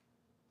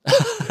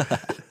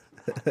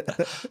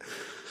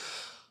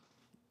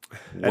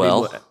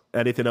 Well,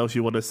 anything else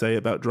you want to say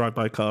about Drive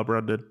My Car,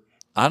 Brandon?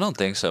 I don't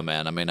think so,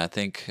 man. I mean, I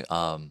think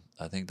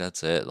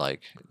that's it.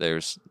 Like,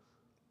 there's,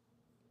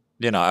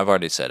 you know, I've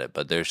already said it,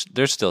 but there's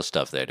still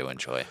stuff there to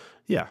enjoy.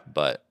 Yeah.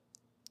 But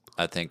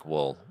I think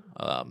we'll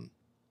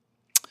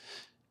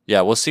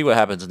see what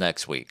happens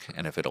next week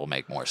and if it'll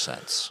make more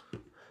sense.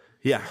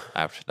 Yeah.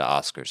 After the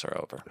Oscars are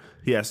over.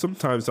 Yeah,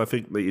 sometimes I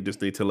think that you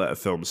just need to let a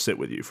film sit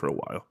with you for a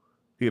while.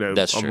 You know,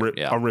 that's true.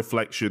 On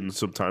reflection,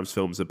 sometimes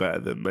films are better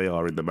than they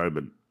are in the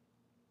moment.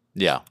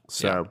 Yeah.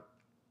 So,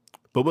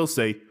 but we'll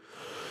see.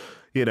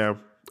 You know,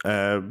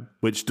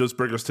 which does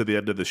bring us to the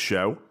end of the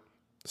show.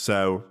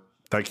 So,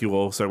 thank you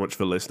all so much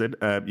for listening.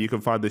 You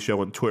can find the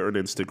show on Twitter and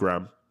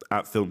Instagram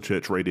at Film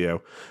Church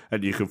Radio,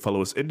 and you can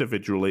follow us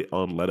individually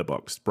on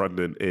Letterboxd.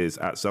 Brandon is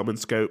at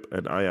Salmonscope,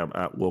 and I am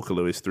at Walker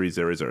Lewis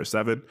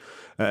 3007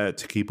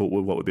 to keep up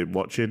with what we've been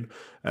watching.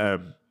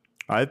 I'm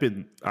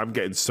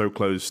getting so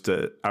close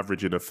to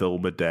averaging a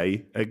film a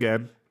day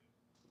again.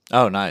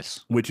 Oh,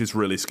 nice. Which is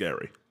really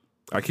scary.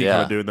 I keep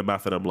kind of doing the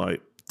math, and I'm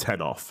like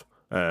 10 off.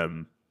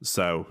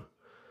 So,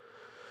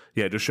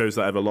 yeah, it just shows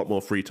that I have a lot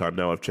more free time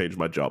now. I've changed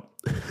my job.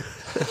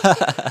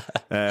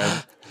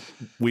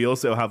 We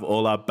also have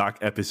all our back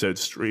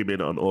episodes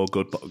streaming on all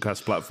good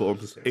podcast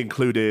platforms,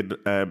 including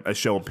a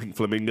show on Pink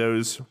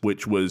Flamingos,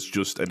 which was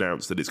just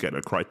announced that it's getting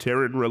a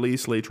Criterion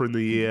release later in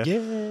the year.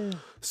 Yeah.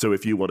 So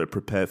if you want to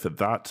prepare for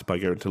that by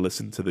going to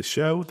listen to the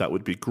show, that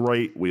would be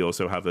great. We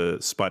also have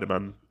a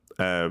Spider-Man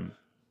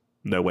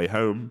No Way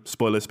Home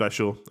spoiler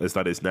special, as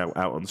that is now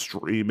out on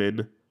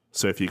streaming.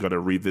 So if you're going to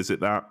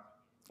revisit that,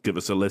 give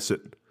us a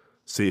listen.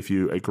 See if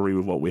you agree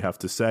with what we have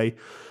to say.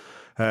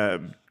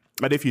 And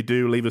if you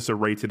do, leave us a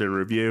rating and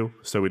review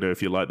so we know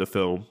if you like the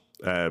film.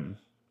 And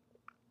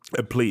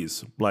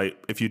please,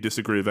 if you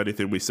disagree with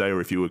anything we say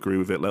or if you agree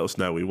with it, let us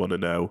know. We want to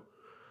know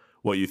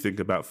what you think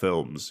about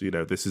films.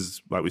 This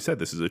is, like we said,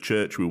 this is a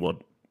church. We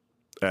want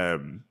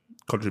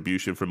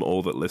contribution from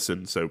all that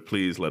listen. So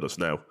please let us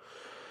know.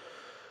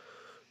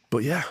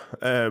 But yeah,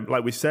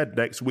 like we said,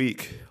 next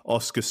week,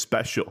 Oscar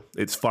special.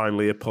 It's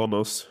finally upon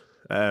us.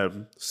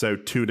 So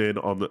tune in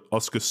on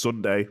Oscar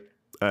Sunday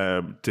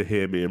to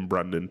hear me and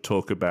Brandon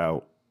talk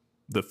about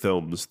the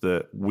films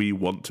that we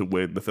want to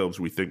win, the films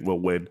we think will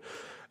win,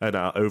 and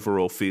our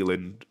overall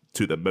feeling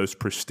to the most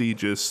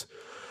prestigious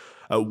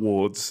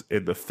awards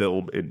in the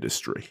film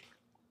industry.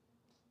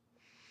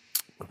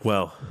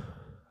 Well,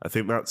 I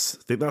think that's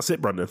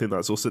it, Brandon. I think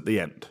that's us at the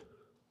end.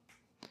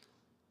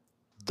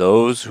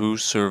 Those who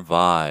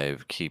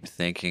survive keep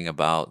thinking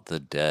about the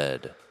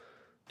dead.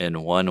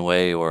 In one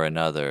way or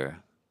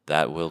another,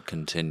 that will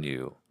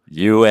continue.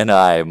 You and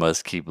I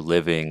must keep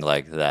living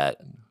like that.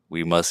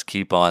 We must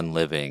keep on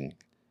living.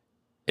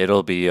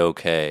 It'll be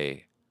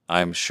okay.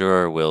 I'm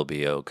sure we'll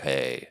be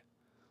okay.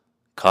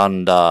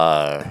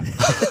 Kandar.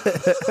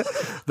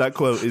 That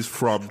quote is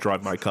from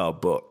Drive My Car,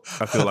 but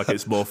I feel like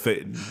it's more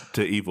fitting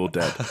to Evil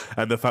Dead.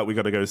 And the fact we're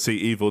going to go see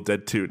Evil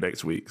Dead 2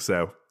 next week.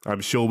 So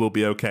I'm sure we'll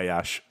be okay,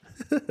 Ash.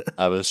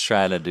 I was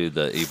trying to do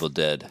the Evil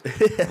Dead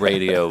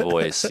radio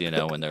voice,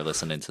 when they're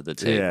listening to the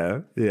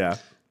tape. Yeah.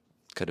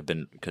 Could have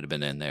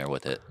been in there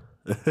with it.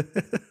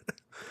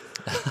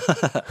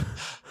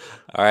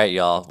 All right,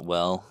 y'all.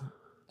 Well,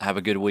 have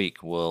a good week.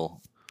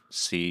 We'll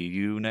see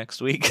you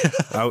next week.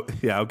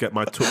 I'll get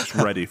my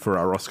tux ready for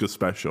our Oscar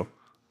special.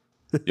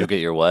 You'll get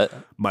your what?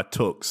 My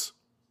tux.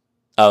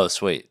 Oh,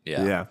 sweet.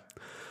 Yeah. Yeah.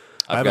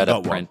 I've got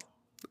a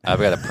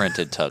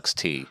printed tux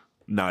tee.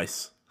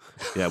 Nice.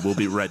 Yeah, we'll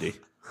be ready.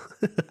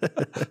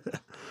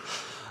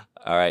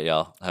 All right,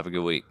 y'all. Have a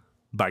good week.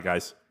 Bye,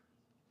 guys.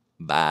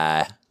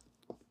 Bye.